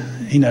should,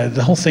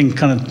 the whole thing you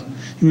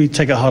really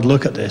take a hard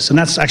look at this. And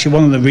that's actually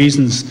one of the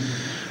reasons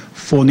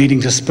for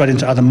needing to spread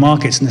into other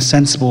markets in a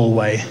sensible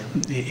way,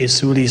 is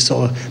to really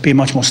sort of be a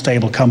much more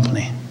stable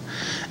company.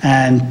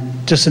 And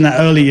just in the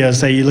early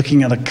years, you're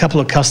looking at a couple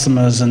of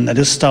customers and they're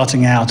just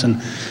starting out, and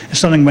if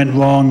something went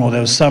wrong or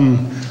there was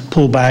some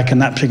pullback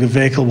and that particular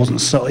vehicle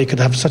wasn't sold, it could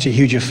have such a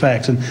huge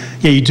effect. And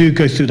you do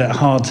go through that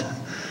hard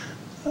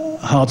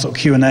sort of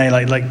Q&A,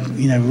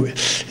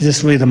 is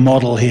this really the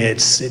model here?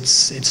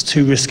 It's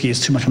too risky,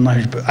 it's too much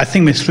knowledge. But I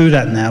think we're through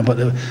that now, but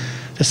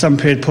there's some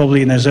period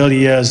probably in those early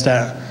years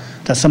that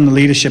some of the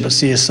leadership at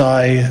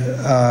CSI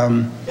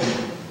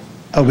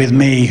with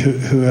me,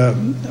 who are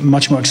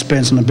much more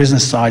experienced on the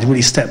business side,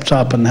 really stepped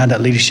up and had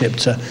that leadership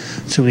to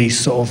really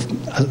sort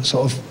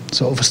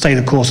of stay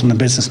the course on the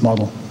business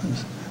model.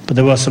 But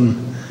there were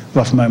some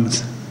rough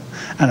moments,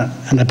 and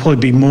there'll probably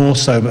be more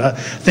so. But I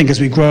think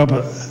as we grow up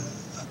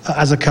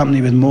as a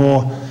company with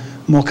more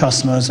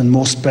customers and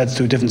more spread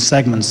through different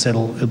segments,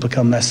 it'll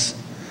become less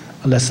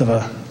of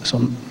a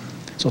sort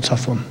of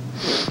tough one.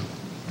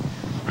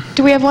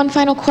 Do we have one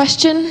final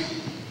question?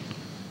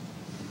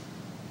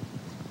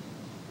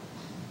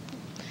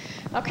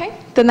 Okay,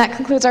 then that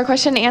concludes our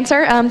question and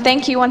answer.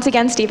 Thank you once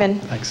again, Stephen.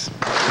 Thanks.